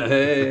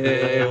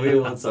 Hey, we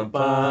want some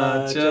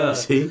pacha.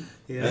 See?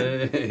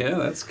 Yeah. Yeah,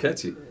 that's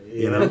catchy.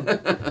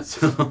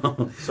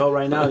 So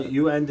right now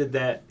you ended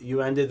the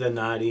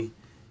Nadi,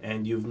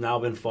 and you've now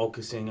been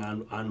focusing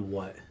on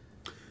what?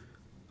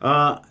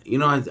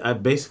 I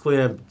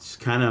basically I'm just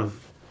kind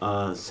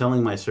of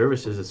selling my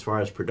services as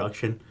far as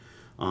production.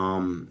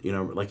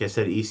 Like I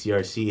said,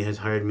 ECRC has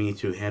hired me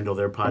to handle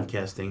their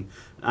podcasting.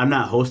 I'm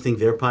not hosting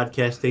their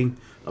podcasting,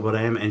 but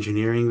I am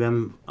engineering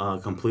them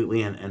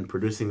completely and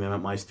producing them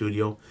at my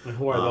studio. And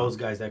who are those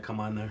guys that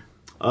come on there?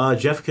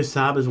 Jeff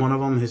Kassab is one of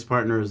them. His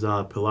partner is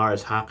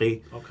Pilaris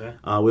Haki. Okay.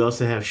 We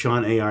also have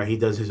Sean AR. He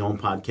does his own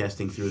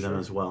podcasting through them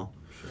as well.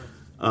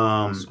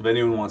 So if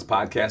anyone wants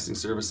podcasting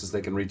services,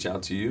 they can reach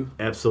out to you.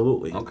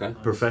 Absolutely. Okay.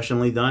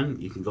 Professionally done.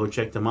 You can go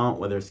check them out,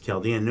 whether it's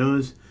Chaldean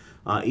News.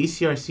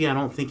 ECRC, I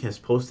don't think has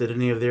posted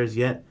any of theirs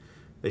yet.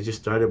 They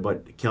just started,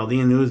 but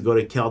Chaldean News, go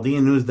to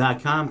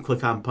chaldeannews.com,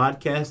 click on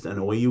podcast, and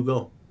away you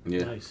go.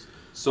 Yeah. Nice.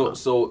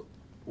 So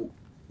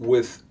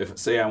if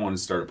say I wanted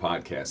to start a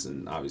podcast,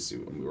 and obviously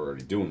we were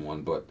already doing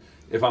one, but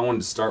if I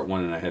wanted to start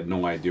one and I had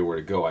no idea where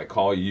to go, I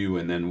call you,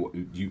 and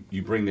then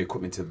you bring the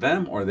equipment to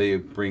them, or they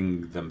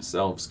bring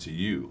themselves to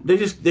you?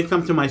 They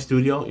come to my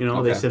studio, They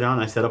Okay. sit down,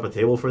 I set up a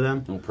table for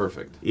them. Oh,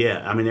 perfect.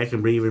 Yeah, I mean, I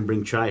can even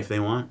bring chai if they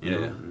want. Yeah.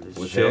 And just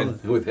With chill.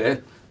 head. With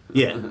head.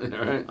 Yeah.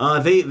 All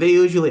right. They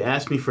usually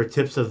ask me for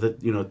tips of the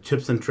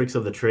tips and tricks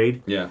of the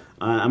trade. Yeah.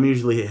 I'm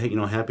usually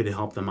happy to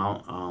help them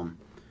out.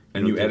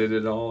 And you edit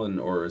it all,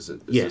 or is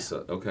it? Yeah.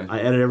 Okay.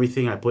 I edit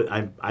everything.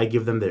 I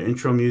give them their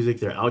intro music,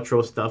 their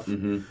outro stuff.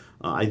 Mm-hmm.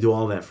 I do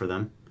all that for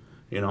them,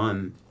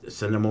 and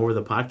send them over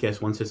the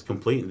podcast once it's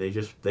complete, and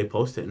they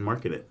post it and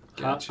market it.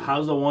 Gotcha.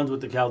 How's the ones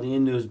with the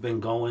Chaldean News been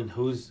going?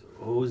 Who's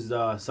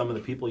some of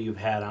the people you've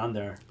had on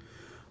there?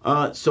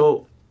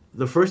 So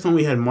the first one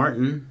we had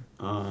Martin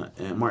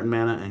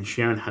Mana and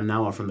Sharon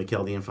Hanawa from the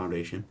Chaldean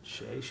Foundation.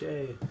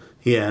 Shay.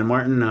 Yeah, and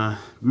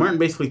Martin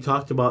basically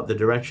talked about the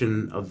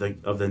direction of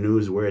the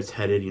news, where it's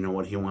headed,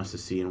 what he wants to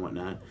see and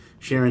whatnot.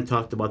 Sharon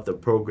talked about the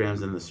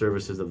programs and the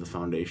services of the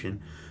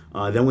foundation.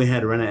 Then we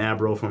had Rena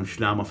Abro from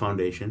Shnama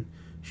Foundation.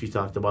 She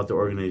talked about the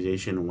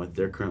organization and what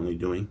they're currently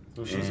doing.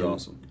 Oh, she's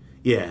awesome.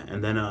 Yeah,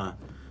 and then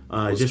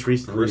just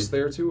recently... Chris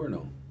there too, or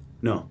no?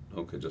 No.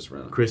 Okay, just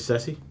Rena. Chris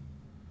Sessi?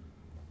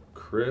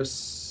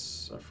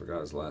 Chris, I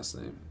forgot his last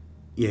name.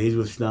 Yeah, he's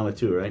with Shnama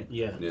too, right?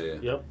 Yeah. Yeah.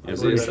 Yep. I'm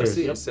Is pretty, it sure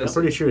Sessi? it's, Sessi? I'm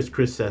pretty sure it's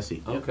Chris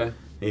Sessi. Okay.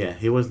 Yeah,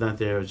 he was not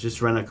there. It was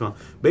just Rena.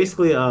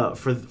 Basically,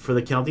 for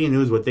the Chaldean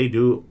News, what they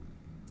do,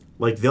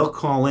 like they'll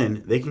call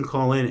in. They can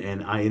call in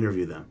and I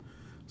interview them.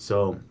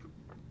 So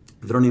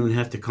They don't even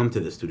have to come to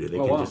the studio. They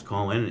Oh, can wow. just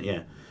call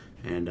in,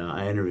 and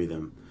I interview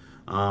them.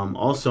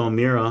 Also,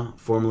 Mira,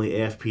 formerly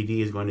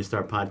AFPD, is going to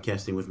start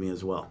podcasting with me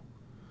as well.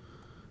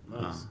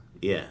 Nice.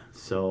 Yeah,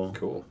 so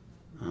Cool.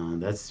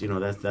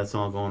 that's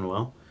all going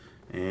well.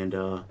 And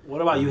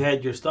What about you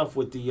had your stuff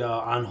with the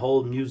on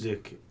hold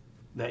music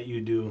that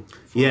you do?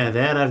 yeah,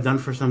 that I've done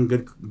for some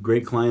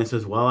great clients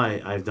as well.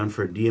 I've done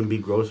for D&B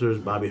Grocers,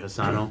 Bobby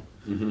Hassano.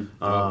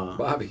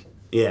 Bobby.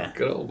 Yeah,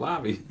 Good old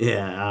Bobby.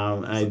 yeah.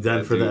 I've done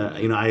That for the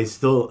dude. I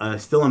still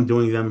am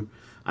doing them.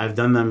 I've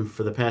done them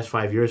for the past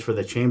 5 years for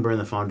the Chamber and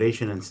the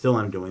Foundation, and still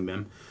I'm doing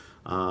them.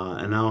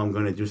 And now I'm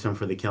going to do some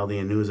for the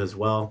Chaldean News as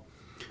well.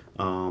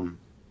 So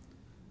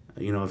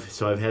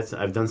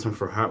I've done some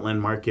for Heartland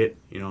Market,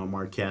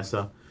 Mark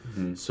Casa.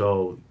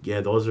 So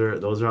yeah, those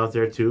are out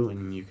there too,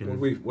 and you can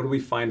What do we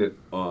find at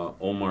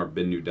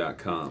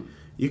omarbinu.com?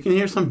 you can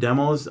hear some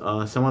demos.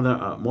 Some of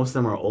the most of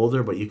them are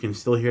older, but you can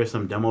still hear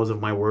some demos of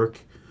my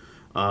work.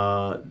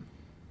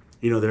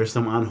 There's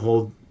some on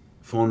hold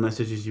phone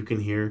messages you can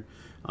hear.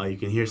 You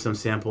can hear some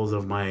samples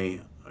of my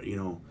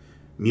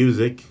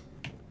music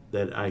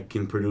that I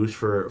can produce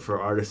for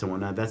artists and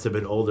whatnot. That's a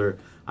bit older.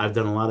 I've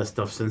done a lot of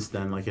stuff since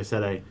then. Like I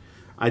said,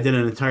 I did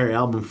an entire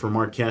album for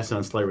Mark Casa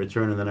on Slight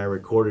Return, and then I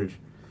recorded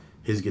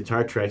his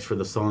guitar tracks for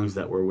the songs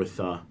that were with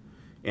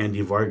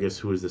Andy Vargas,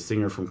 who is the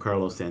singer from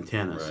Carlos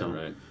Santana.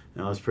 Right.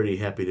 I was pretty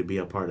happy to be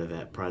a part of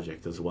that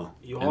project as well.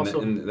 You And,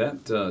 also and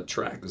that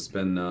track has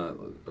been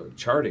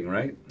charting,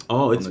 right?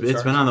 Oh, On it's the been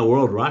charts? on the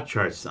World Rock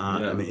Charts. Yeah.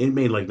 I mean, it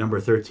made like number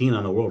 13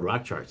 on the World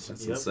Rock Charts.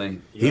 That's Yep.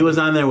 insane. He was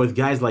on there with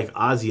guys like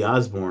Ozzy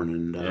Osbourne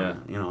and Yeah.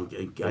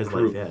 guys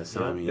crew. like that.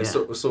 So I mean, Yeah,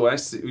 yeah. So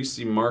we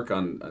see Mark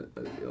on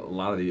a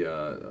lot of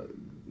the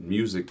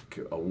music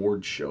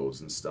award shows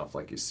and stuff.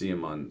 Like you see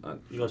him on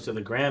he goes to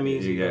the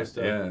Grammys. He goes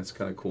to yeah, it's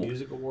kind of cool.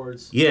 music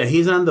awards. Yeah,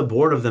 he's on the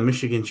board of the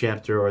Michigan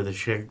chapter or the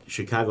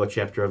Chicago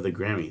chapter of the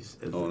Grammys.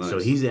 Oh, nice. So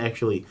he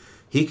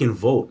can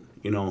vote.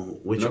 Which No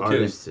kidding.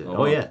 artists. Oh, Oh,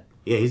 wow.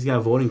 yeah, he's got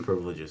voting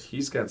privileges.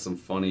 He's got some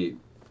funny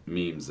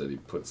memes that he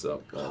puts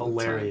up. All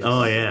Hilarious. The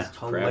time. Oh, yeah.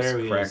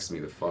 Hilarious. Cracks me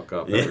the fuck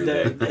up Yeah.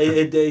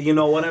 every day. You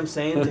know what I'm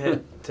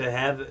saying?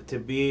 To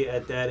be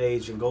at that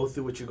age and go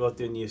through what you go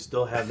through, and you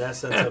still have that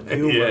sense of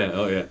humor. Yeah.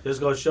 Oh yeah. Just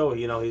go show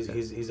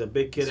he's a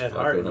big kid He's at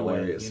heart in fucking a way.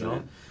 hilarious,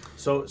 man.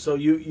 So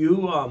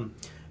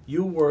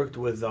you worked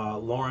with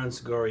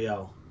Lawrence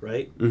Guriel,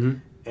 right? Mm-hmm.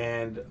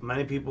 And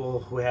many people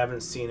who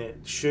haven't seen it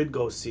should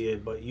go see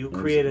it. But you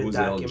Who's- created a who's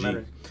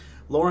documentary. LG?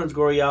 Lawrence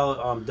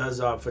Guriel does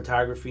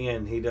photography,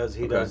 and he does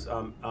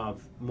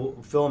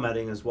film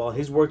editing as well.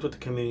 He's worked with the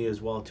community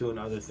as well too, and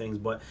other things.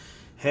 But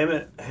him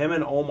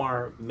and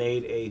Omar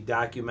made a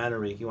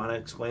documentary. You want to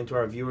explain to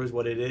our viewers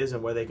what it is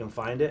and where they can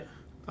find it?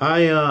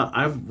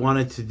 I've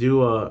wanted to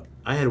do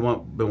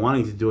been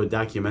wanting to do a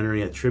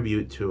documentary, a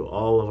tribute to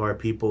all of our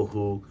people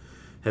who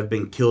have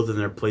been killed in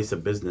their place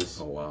of business.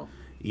 Oh wow.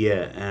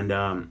 Yeah, and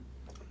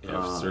Yeah,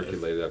 I've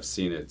circulated. I've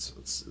seen it.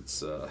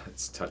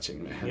 It's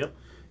touching, man. Yep.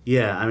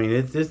 yeah, I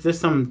mean, there's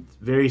some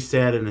very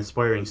sad and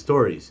inspiring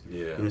stories.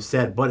 Yeah.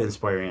 Sad but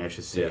inspiring, I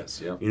should say.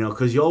 Yes. Yep.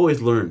 Because you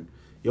always learn.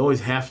 You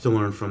always have to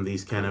learn from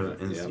these kind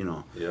of, Yep.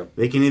 Yep.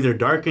 they can either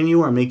darken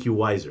you or make you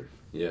wiser.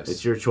 Yes.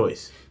 It's your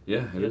choice.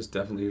 Yeah, it is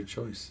definitely your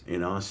choice.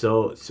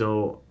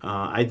 So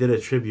I did a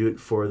tribute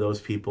for those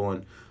people,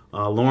 and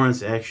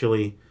Lawrence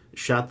actually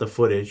shot the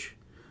footage.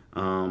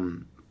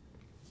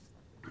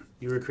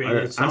 You were creating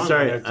a song I'm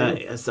sorry.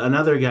 there too.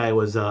 Another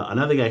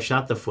guy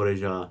shot the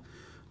footage.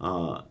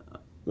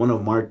 One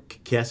of Mark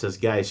Casa's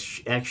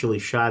guys actually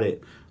shot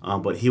it,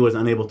 but he was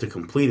unable to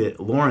complete it.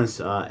 Lawrence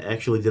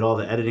actually did all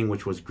the editing,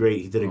 which was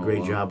great. He did a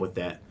great wow. job with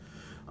that.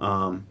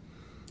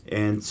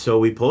 And so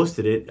we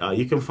posted it.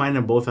 You can find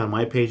them both on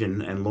my page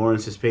and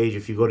Lawrence's page.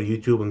 If you go to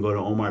YouTube and go to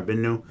Omar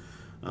Binnu,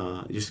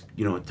 just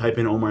type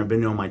in Omar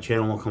Binnu on my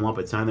channel, will come up.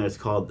 It's on there. It's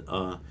called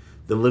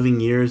The Living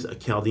Years, a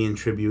Chaldean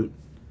Tribute.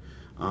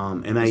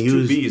 And I It's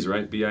used two B's,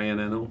 right?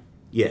 BINNO.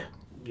 yeah.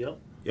 Yep.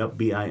 Yep,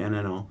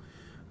 BINNO.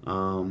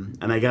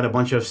 And I got a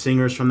bunch of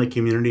singers from the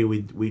community.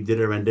 We did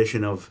a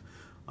rendition of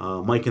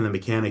Mike and the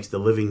Mechanics, The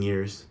Living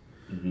Years.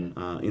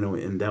 Mm-hmm.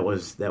 And that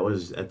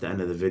was at the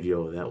end of the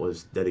video. That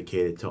was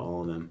dedicated to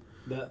all of them.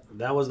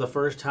 That was the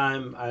first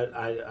time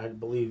I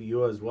believe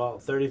you as well.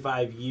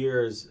 35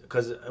 years,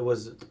 because it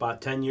was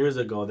about 10 years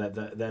ago that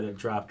it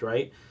dropped,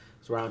 right?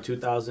 It's around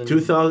 2000.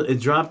 2000.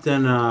 It dropped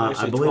in I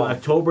Actually, believe 12.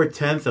 October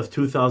 10th of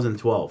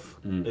 2012.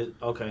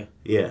 Okay.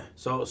 Yeah.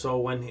 So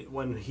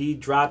when he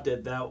dropped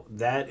it,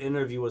 that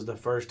interview was the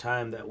first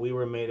time that we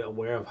were made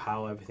aware of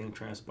how everything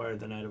transpired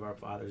the night of our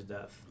father's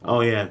death. Oh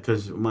yeah,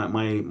 because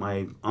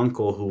my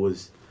uncle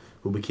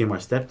who became our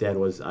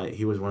stepdad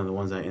he was one of the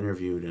ones I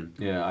interviewed, and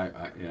Yeah,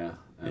 that Yeah,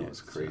 was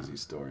a crazy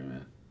story,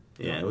 man.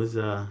 yeah, it was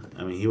I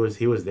mean he was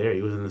there.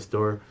 He was in the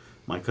store.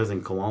 My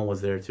cousin Kamal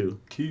was there too.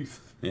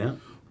 Keith. Yeah.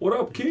 What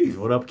up, Keith?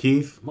 What up,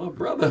 Keith? My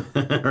brother.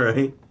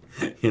 Right.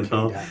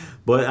 Yeah.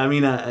 But I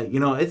mean,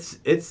 it's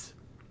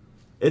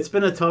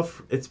been a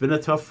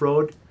tough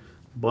road,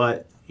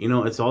 but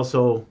it's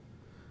also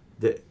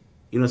that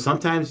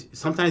sometimes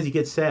you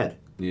get sad.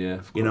 Yeah,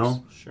 of course. You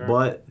know, Sure.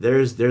 but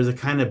there's a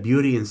kind of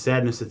beauty in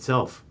sadness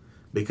itself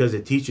because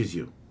it teaches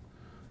you.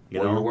 You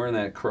Well, know, you're wearing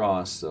that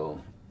cross,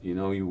 so we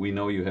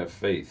know you have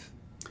faith.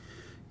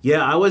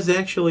 yeah, I was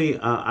actually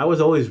I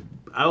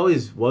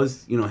always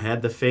was, you know,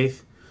 had the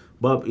faith,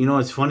 but you know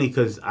it's funny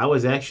because I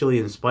was actually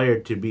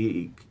inspired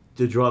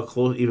to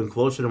draw even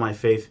closer to my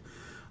faith.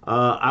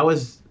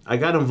 I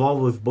got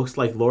involved with books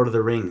like Lord of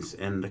the Rings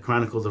and the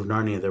Chronicles of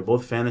Narnia. They're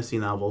both fantasy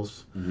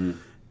novels,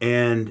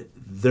 and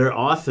their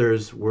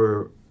authors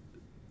were,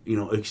 you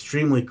know,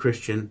 extremely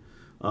Christian.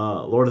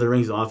 Lord of the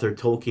Rings author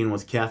Tolkien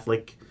was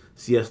Catholic.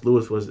 C.S.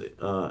 Lewis was,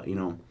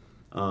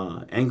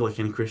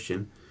 Anglican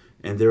Christian,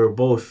 and they were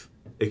both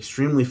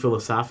extremely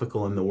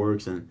philosophical in the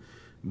works. And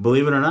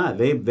believe it or not,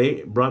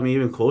 they brought me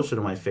even closer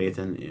to my faith,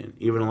 and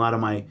even a lot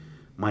of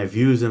my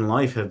views in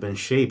life have been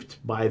shaped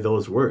by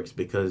those works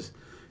because,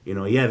 you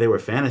know, yeah, they were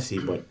fantasy,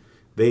 but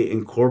they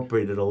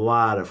incorporated a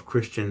lot of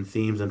Christian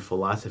themes and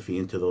philosophy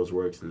into those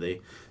works, and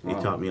they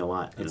taught me a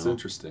lot. That's know?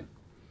 interesting.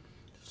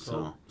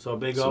 So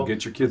Big So O.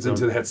 get your kids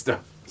into that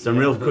stuff. Some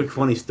real quick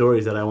funny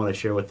stories that I want to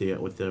share with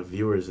the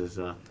viewers is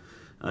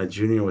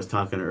Junior was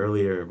talking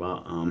earlier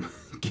about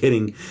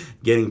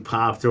getting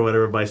popped or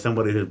whatever by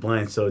somebody who's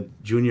blind. So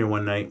Junior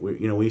one night, we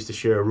used to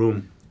share a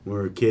room when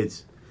we were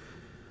kids,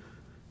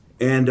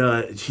 and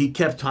he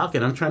kept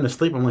talking. I'm trying to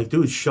sleep. I'm like,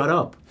 dude, shut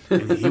up.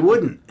 And he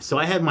wouldn't. So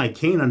I had my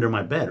cane under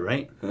my bed,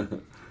 right?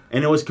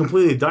 And it was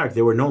completely dark.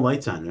 There were no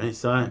lights on, right?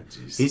 So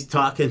he's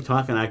talking.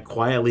 I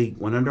quietly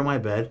went under my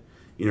bed,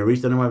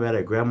 reached under my bed.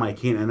 I grabbed my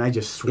cane and I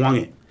just swung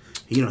it.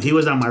 He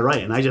was on my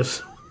right, and I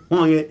just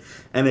swung it,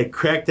 and it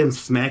cracked him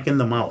smack in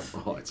the mouth.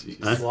 Oh,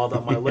 jeez. Swallowed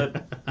up my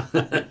lip.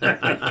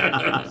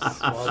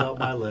 Swallowed up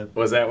my lip.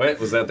 Was that it?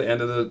 Was that the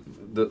end of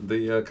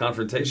the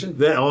confrontation?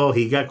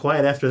 He got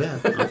quiet after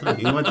that.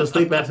 He went to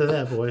sleep after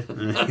that, boy.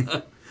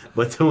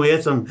 But we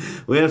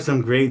have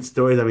some great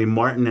stories. I mean,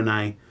 Martin and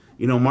I,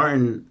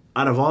 Martin,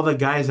 out of all the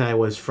guys I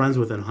was friends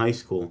with in high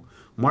school,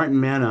 Martin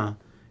Manna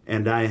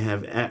and I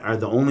are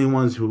the only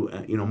ones who,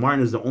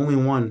 Martin is the only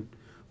one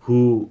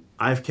who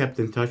I've kept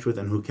in touch with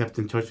and who kept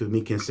in touch with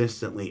me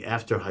consistently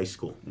after high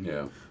school.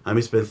 Yeah. I mean,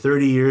 it's been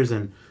 30 years,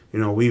 and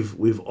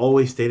we've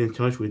always stayed in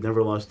touch. We've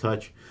never lost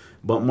touch.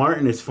 But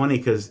Martin, it's funny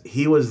because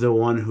he was the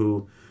one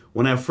who,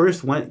 when I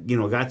first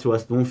got to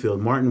West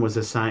Bloomfield, Martin was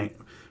assigned.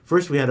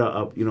 First, we had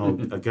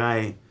a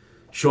guy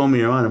show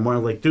me around, and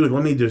Martin was like, "Dude,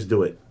 let me just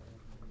do it."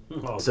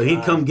 Oh, so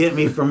he'd come get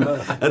me from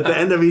at the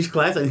end of each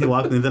class, and he'd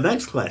walk me to the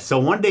next class. So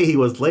one day he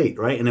was late,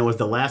 right, and it was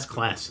the last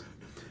class.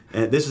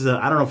 And this is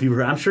I don't know if you've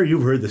heard. I'm sure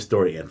you've heard this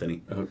story,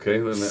 Anthony. Okay,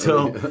 then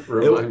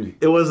remind me.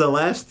 It was the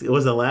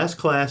last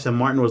class, and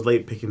Martin was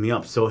late picking me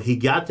up. So he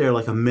got there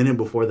like a minute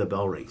before the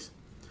bell rings.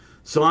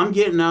 So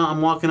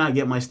I'm walking out,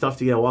 get my stuff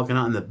together, walking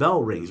out, and the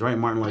bell rings. Right,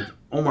 Martin like,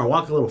 Omar,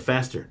 walk a little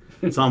faster.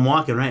 So I'm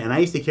walking, right, and I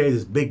used to carry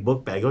this big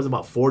book bag. It was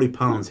about 40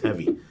 pounds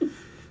heavy.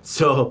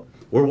 So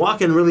we're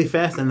walking really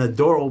fast, and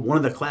one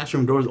of the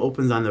classroom doors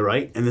opens on the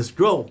right, and this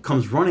girl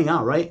comes running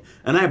out, right?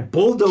 And I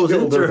bulldoze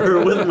into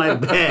her with my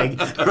bag,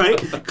 right?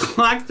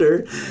 Clocked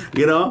her,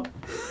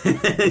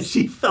 and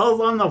she fell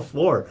on the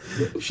floor.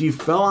 She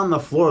fell on the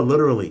floor,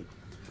 literally,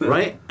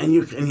 right? And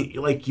you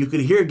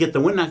could hear her get the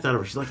wind knocked out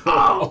of her. She's like,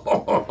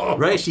 oh,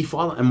 right? She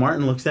falls, and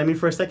Martin looks at me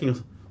for a second and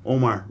goes,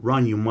 Omar,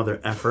 run, you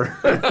mother effer.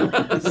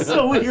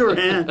 So we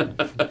ran.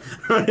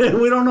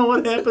 We don't know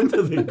what happened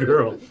to the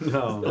girl.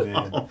 Oh,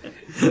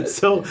 man.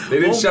 So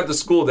they didn't shut the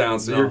school down,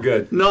 so you're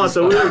good. No,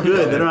 so we were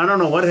good. I don't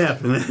know what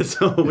happened.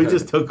 So we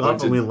just took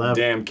off and we left.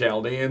 Damn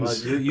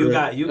Chaldeans. Well,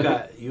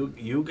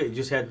 you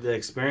just had the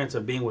experience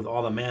of being with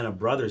all the Manna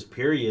brothers.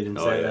 Period.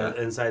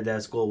 Inside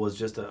that school was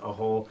just a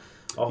whole.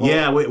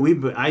 Yeah,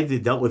 I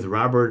dealt with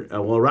Robert.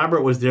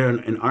 Robert was there,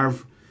 and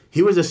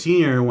he was a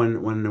senior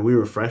when we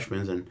were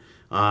freshmen, and.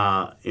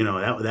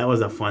 That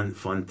was a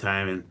fun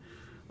time,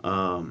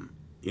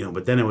 and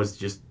but then it was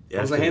just.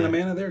 Was Hannah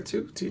Manna there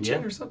too,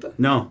 teaching or something?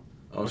 No.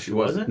 Oh, she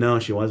wasn't. No,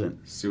 she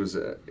wasn't. She was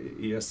at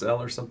ESL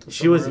or something.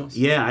 She was. Else?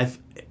 Yeah,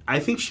 I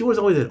think she was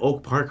always at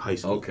Oak Park High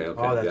School. Okay.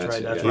 Oh, that's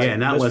right. That's right. right. Yeah,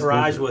 not Miss West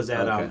Farage was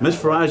at. Miss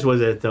Farage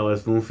was at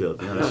West Bloomfield.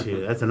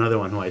 That's another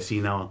one who I see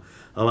now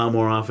a lot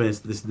more often.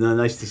 It's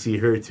nice to see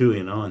her too.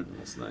 And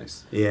that's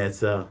nice. Yeah,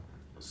 it's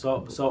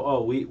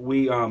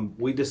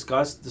we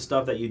discussed the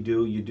stuff that you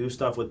do. You do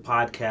stuff with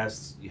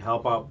podcasts. You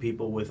help out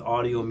people with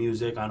audio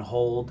music on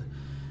hold.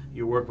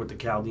 You work with the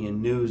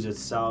Chaldean News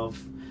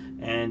itself,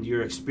 and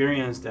you're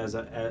experienced as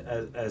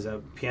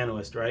a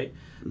pianist, right?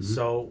 Mm-hmm.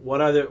 So what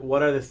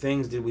other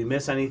things did we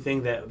miss?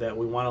 Anything that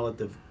we want to let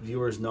the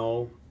viewers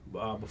know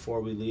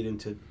before we lead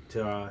into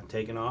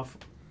taking off?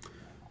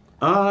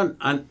 Not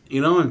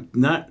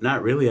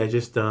really. I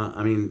just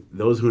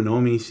those who know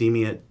me see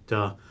me at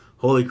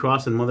Holy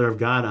Cross and Mother of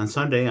God on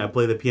Sunday. I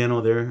play the piano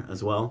there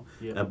as well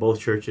at both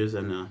churches,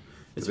 and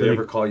did they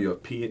ever call you a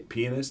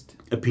pianist?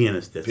 A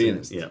pianist.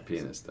 Pianist. Yeah,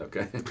 pianist.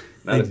 Okay,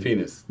 not a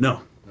penis.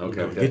 No.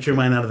 Okay. Get your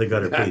mind out of the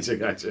gutter, please.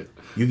 Gotcha.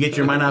 You get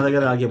your mind out of the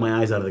gutter, I'll get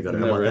my eyes out of the gutter.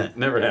 How about that?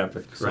 Never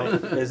happened. So,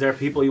 is there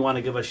people you want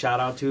to give a shout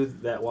out to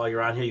that while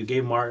you're on here? You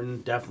gave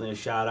Martin definitely a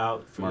shout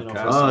out. For, Mark for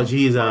Castle. Oh,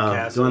 geez. Mark I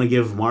Castle. want to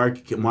give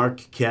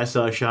Mark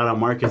Casa a shout out.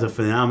 Mark is a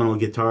phenomenal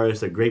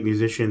guitarist, a great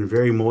musician,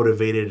 very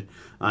motivated.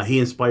 He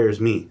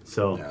inspires me.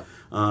 So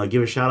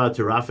give a shout out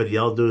to Rafa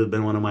Dialdo, who's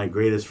been one of my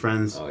greatest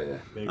friends Oh yeah.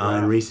 Big in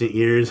Ralph. recent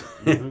years.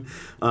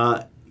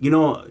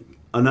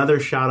 Another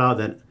shout out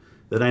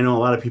that I know a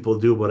lot of people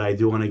do, but I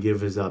do want to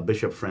give is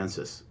Bishop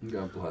Francis.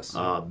 God bless.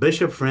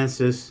 Bishop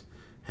Francis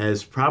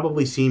has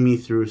probably seen me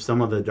through some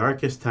of the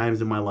darkest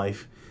times in my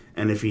life,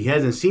 and if he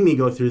hasn't seen me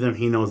go through them,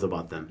 he knows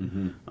about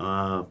them.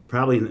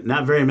 Probably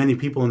not very many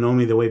people know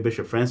me the way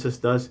Bishop Francis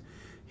does.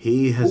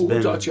 He has Who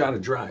been. taught you how to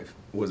drive?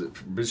 Was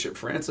it Bishop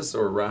Francis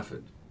or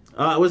Rafford?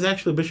 It was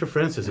actually Bishop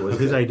Francis. It was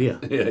his idea.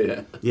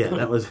 Yeah. Yeah,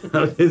 that was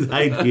his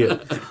idea.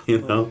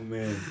 Oh,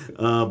 man.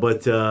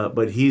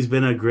 But he's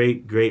been a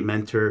great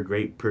mentor,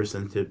 great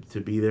person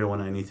to be there when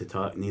I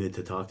needed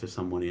to talk to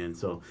somebody, and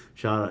so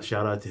shout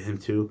out to him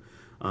too.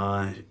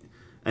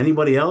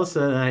 Anybody else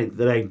that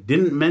I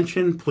didn't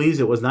mention, please,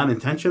 it was not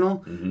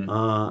intentional.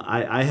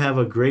 I have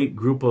a great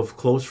group of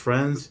close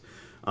friends.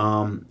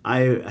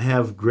 I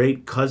have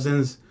great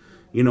cousins.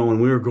 When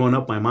we were growing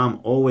up, my mom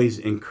always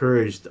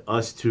encouraged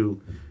us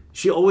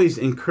she always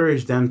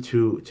encouraged them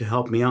to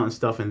help me out and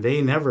stuff, and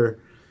they were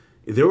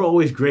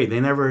always great.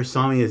 They never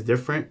saw me as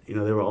different. They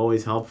were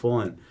always helpful,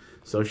 and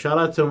so shout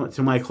out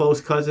to my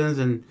close cousins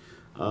and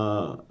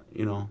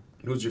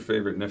Who's your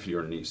favorite nephew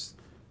or niece?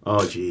 Oh,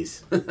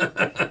 jeez.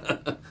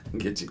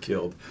 Get you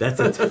killed.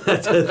 That's a.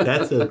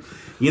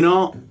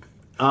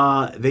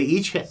 They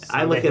each.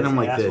 I look at them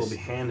like His ass this. will be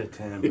handed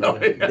to him. Oh,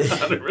 brother. yeah,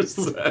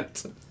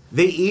 100%.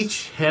 They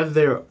each have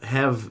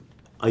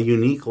a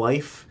unique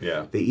life.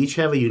 Yeah. They each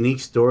have a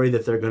unique story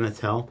that they're gonna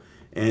tell,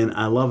 and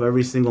I love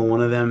every single one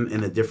of them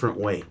in a different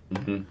way.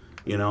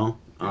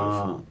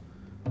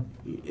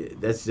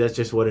 That's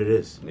just what it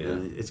is. Yeah.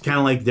 It's kind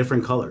of like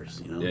different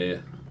colors. Yeah.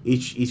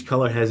 Each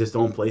color has its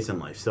own place in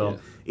life. So Yeah.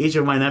 each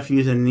of my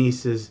nephews and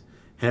nieces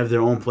have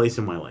their own place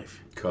in my life.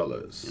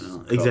 Colors.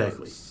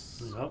 Exactly.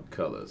 Yep.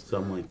 Colors.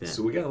 Something like that.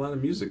 So we got a lot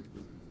of music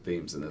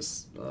themes in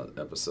this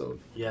episode.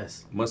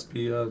 Yes. Must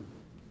be a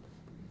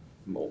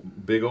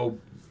big old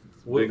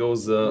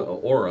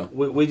aura.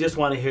 We just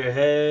want to hear,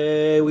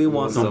 hey, we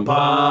want some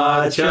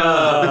pacha.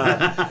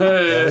 pacha.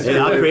 Hey,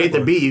 I'll create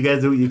the beat. You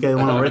guys want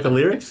to write the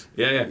lyrics?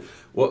 Yeah.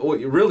 Well,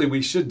 really,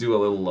 we should do a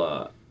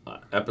little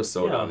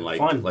episode Yeah, on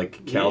fun.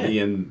 like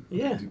Chaldean,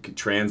 Yeah.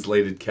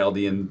 translated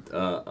Chaldean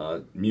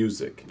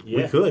music.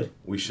 Yeah. We could.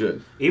 We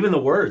should. Even the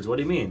words. What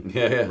do you mean?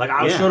 Yeah. Like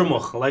Al Yeah.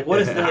 Shurmuch. Like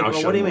what is that?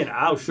 Like, what do you mean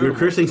Al Shurmuch? You're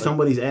cursing Like,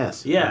 somebody's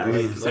ass. Yeah. I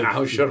mean,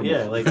 Al Shurmuch.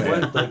 Yeah. Like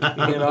what? Like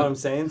you know what I'm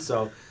saying?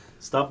 So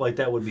stuff like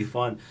that would be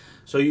fun.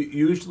 So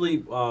usually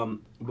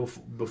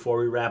before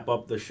we wrap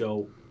up the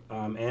show,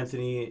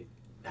 Anthony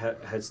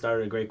had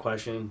started a great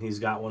question. He's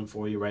got one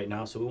for you right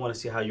now. So we want to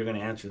see how you're going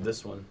to answer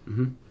this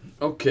one.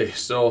 Okay,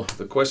 so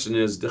the question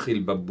is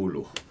Dakhil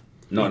Babulu.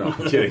 No, I'm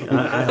kidding.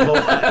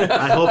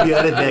 I hope you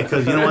edit that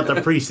because you don't want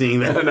the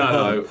pre-sing that.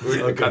 No,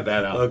 we cut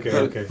that out.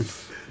 Okay.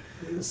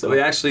 So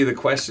the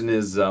question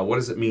is, what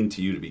does it mean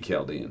to you to be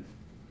Chaldean?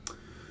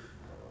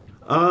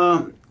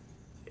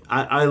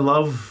 I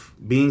love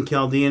being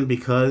Chaldean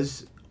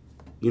because,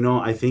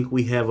 I think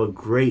we have a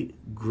great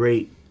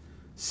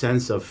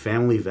sense of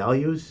family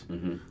values.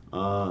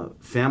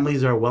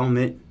 Families are well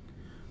knit,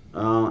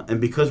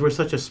 and because we're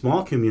such a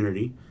small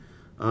community,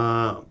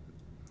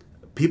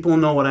 people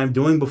know what I'm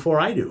doing before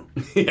I do.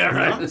 Yeah,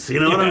 right. So you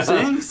know what I'm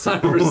saying?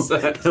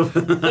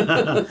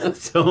 100%.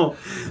 So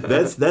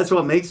that's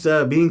what makes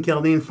being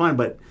Chaldean fun.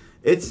 But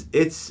it's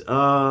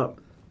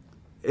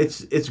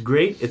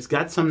great. It's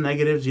got some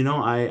negatives.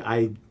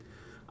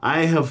 I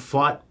have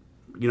fought,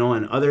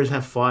 and others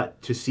have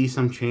fought to see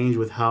some change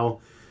with how,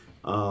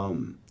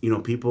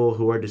 people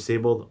who are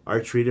disabled are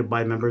treated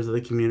by members of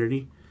the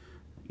community.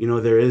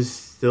 There is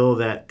still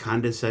that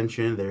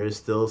condescension. There is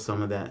still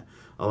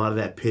a lot of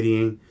that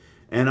pitying.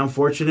 And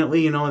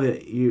unfortunately,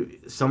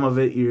 some of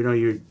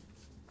it,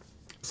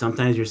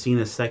 sometimes you're seen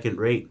as second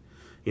rate.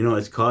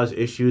 It's caused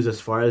issues as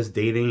far as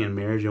dating and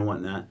marriage and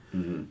whatnot.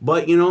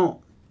 But, doing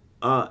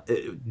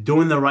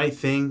the right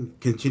thing,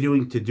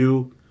 continuing to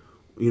do,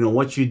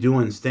 what you do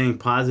and staying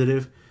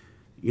positive,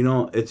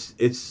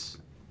 it's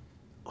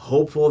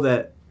hopeful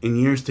that in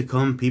years to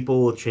come,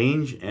 people will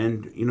change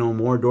and,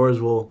 more doors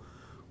will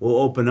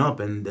open up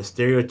and the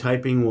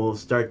stereotyping will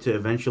start to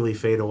eventually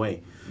fade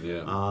away.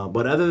 Yeah.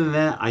 But other than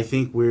that, I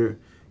think we're,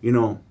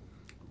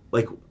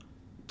 like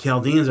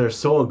Chaldeans are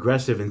so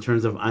aggressive in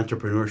terms of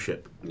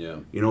entrepreneurship. Yeah.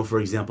 For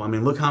example,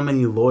 look how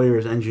many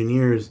lawyers,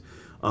 engineers,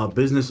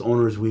 business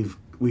owners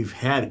we've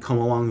had come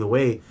along the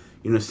way,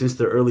 since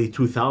the early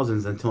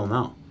 2000s until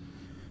now.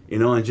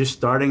 And just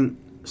starting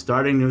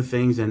new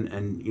things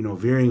and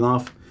veering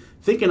off,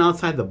 thinking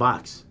outside the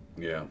box.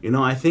 Yeah.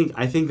 I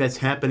think that's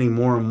happening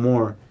more and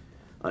more.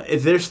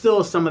 If there's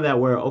still some of that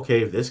where,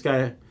 okay, if this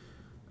guy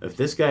if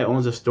this guy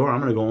owns a store, I'm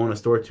going to go own a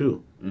store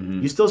too.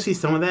 You still see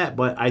some of that,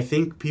 but I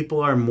think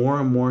people are more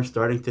and more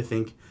starting to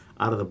think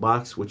out of the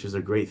box, which is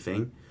a great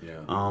thing.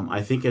 Yeah.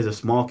 I think as a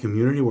small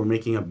community, we're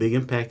making a big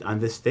impact on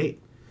this state.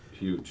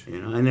 Huge.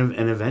 You know,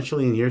 and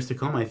eventually in years to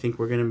come, I think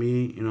we're going to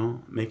be, you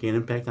know, making an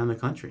impact on the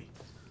country.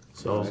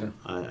 So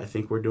I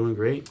think we're doing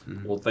great.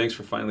 Well, thanks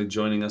for finally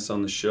joining us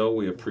on the show.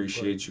 We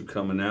appreciate you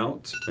coming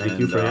out. Thank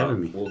you for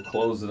having me. We'll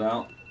close it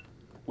out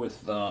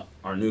with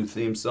our new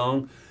theme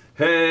song.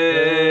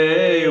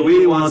 Hey,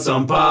 we want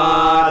some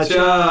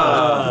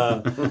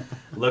pacha.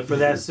 Look for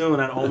that soon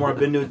on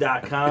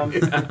omarbindu.com.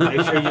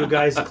 Make sure you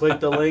guys click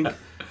the link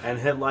and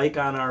hit like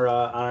on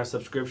our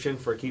subscription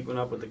for Keeping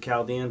Up with the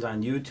Chaldeans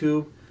on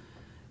YouTube.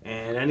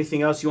 And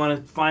anything else you want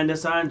to find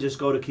us on, just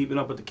go to Keeping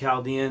Up with the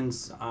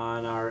Chaldeans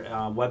on our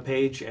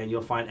webpage, and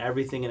you'll find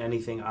everything and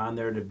anything on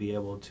there to be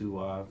able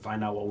to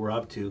find out what we're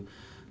up to.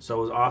 So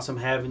it was awesome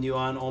having you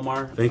on,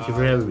 Omar. Thank you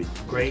for having me.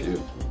 Great. Thank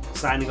you.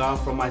 Signing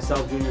off from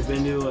myself, Junior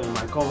Bindu, and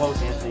my co-host,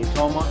 Anthony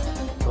Toma.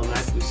 Until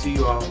next we see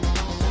you all.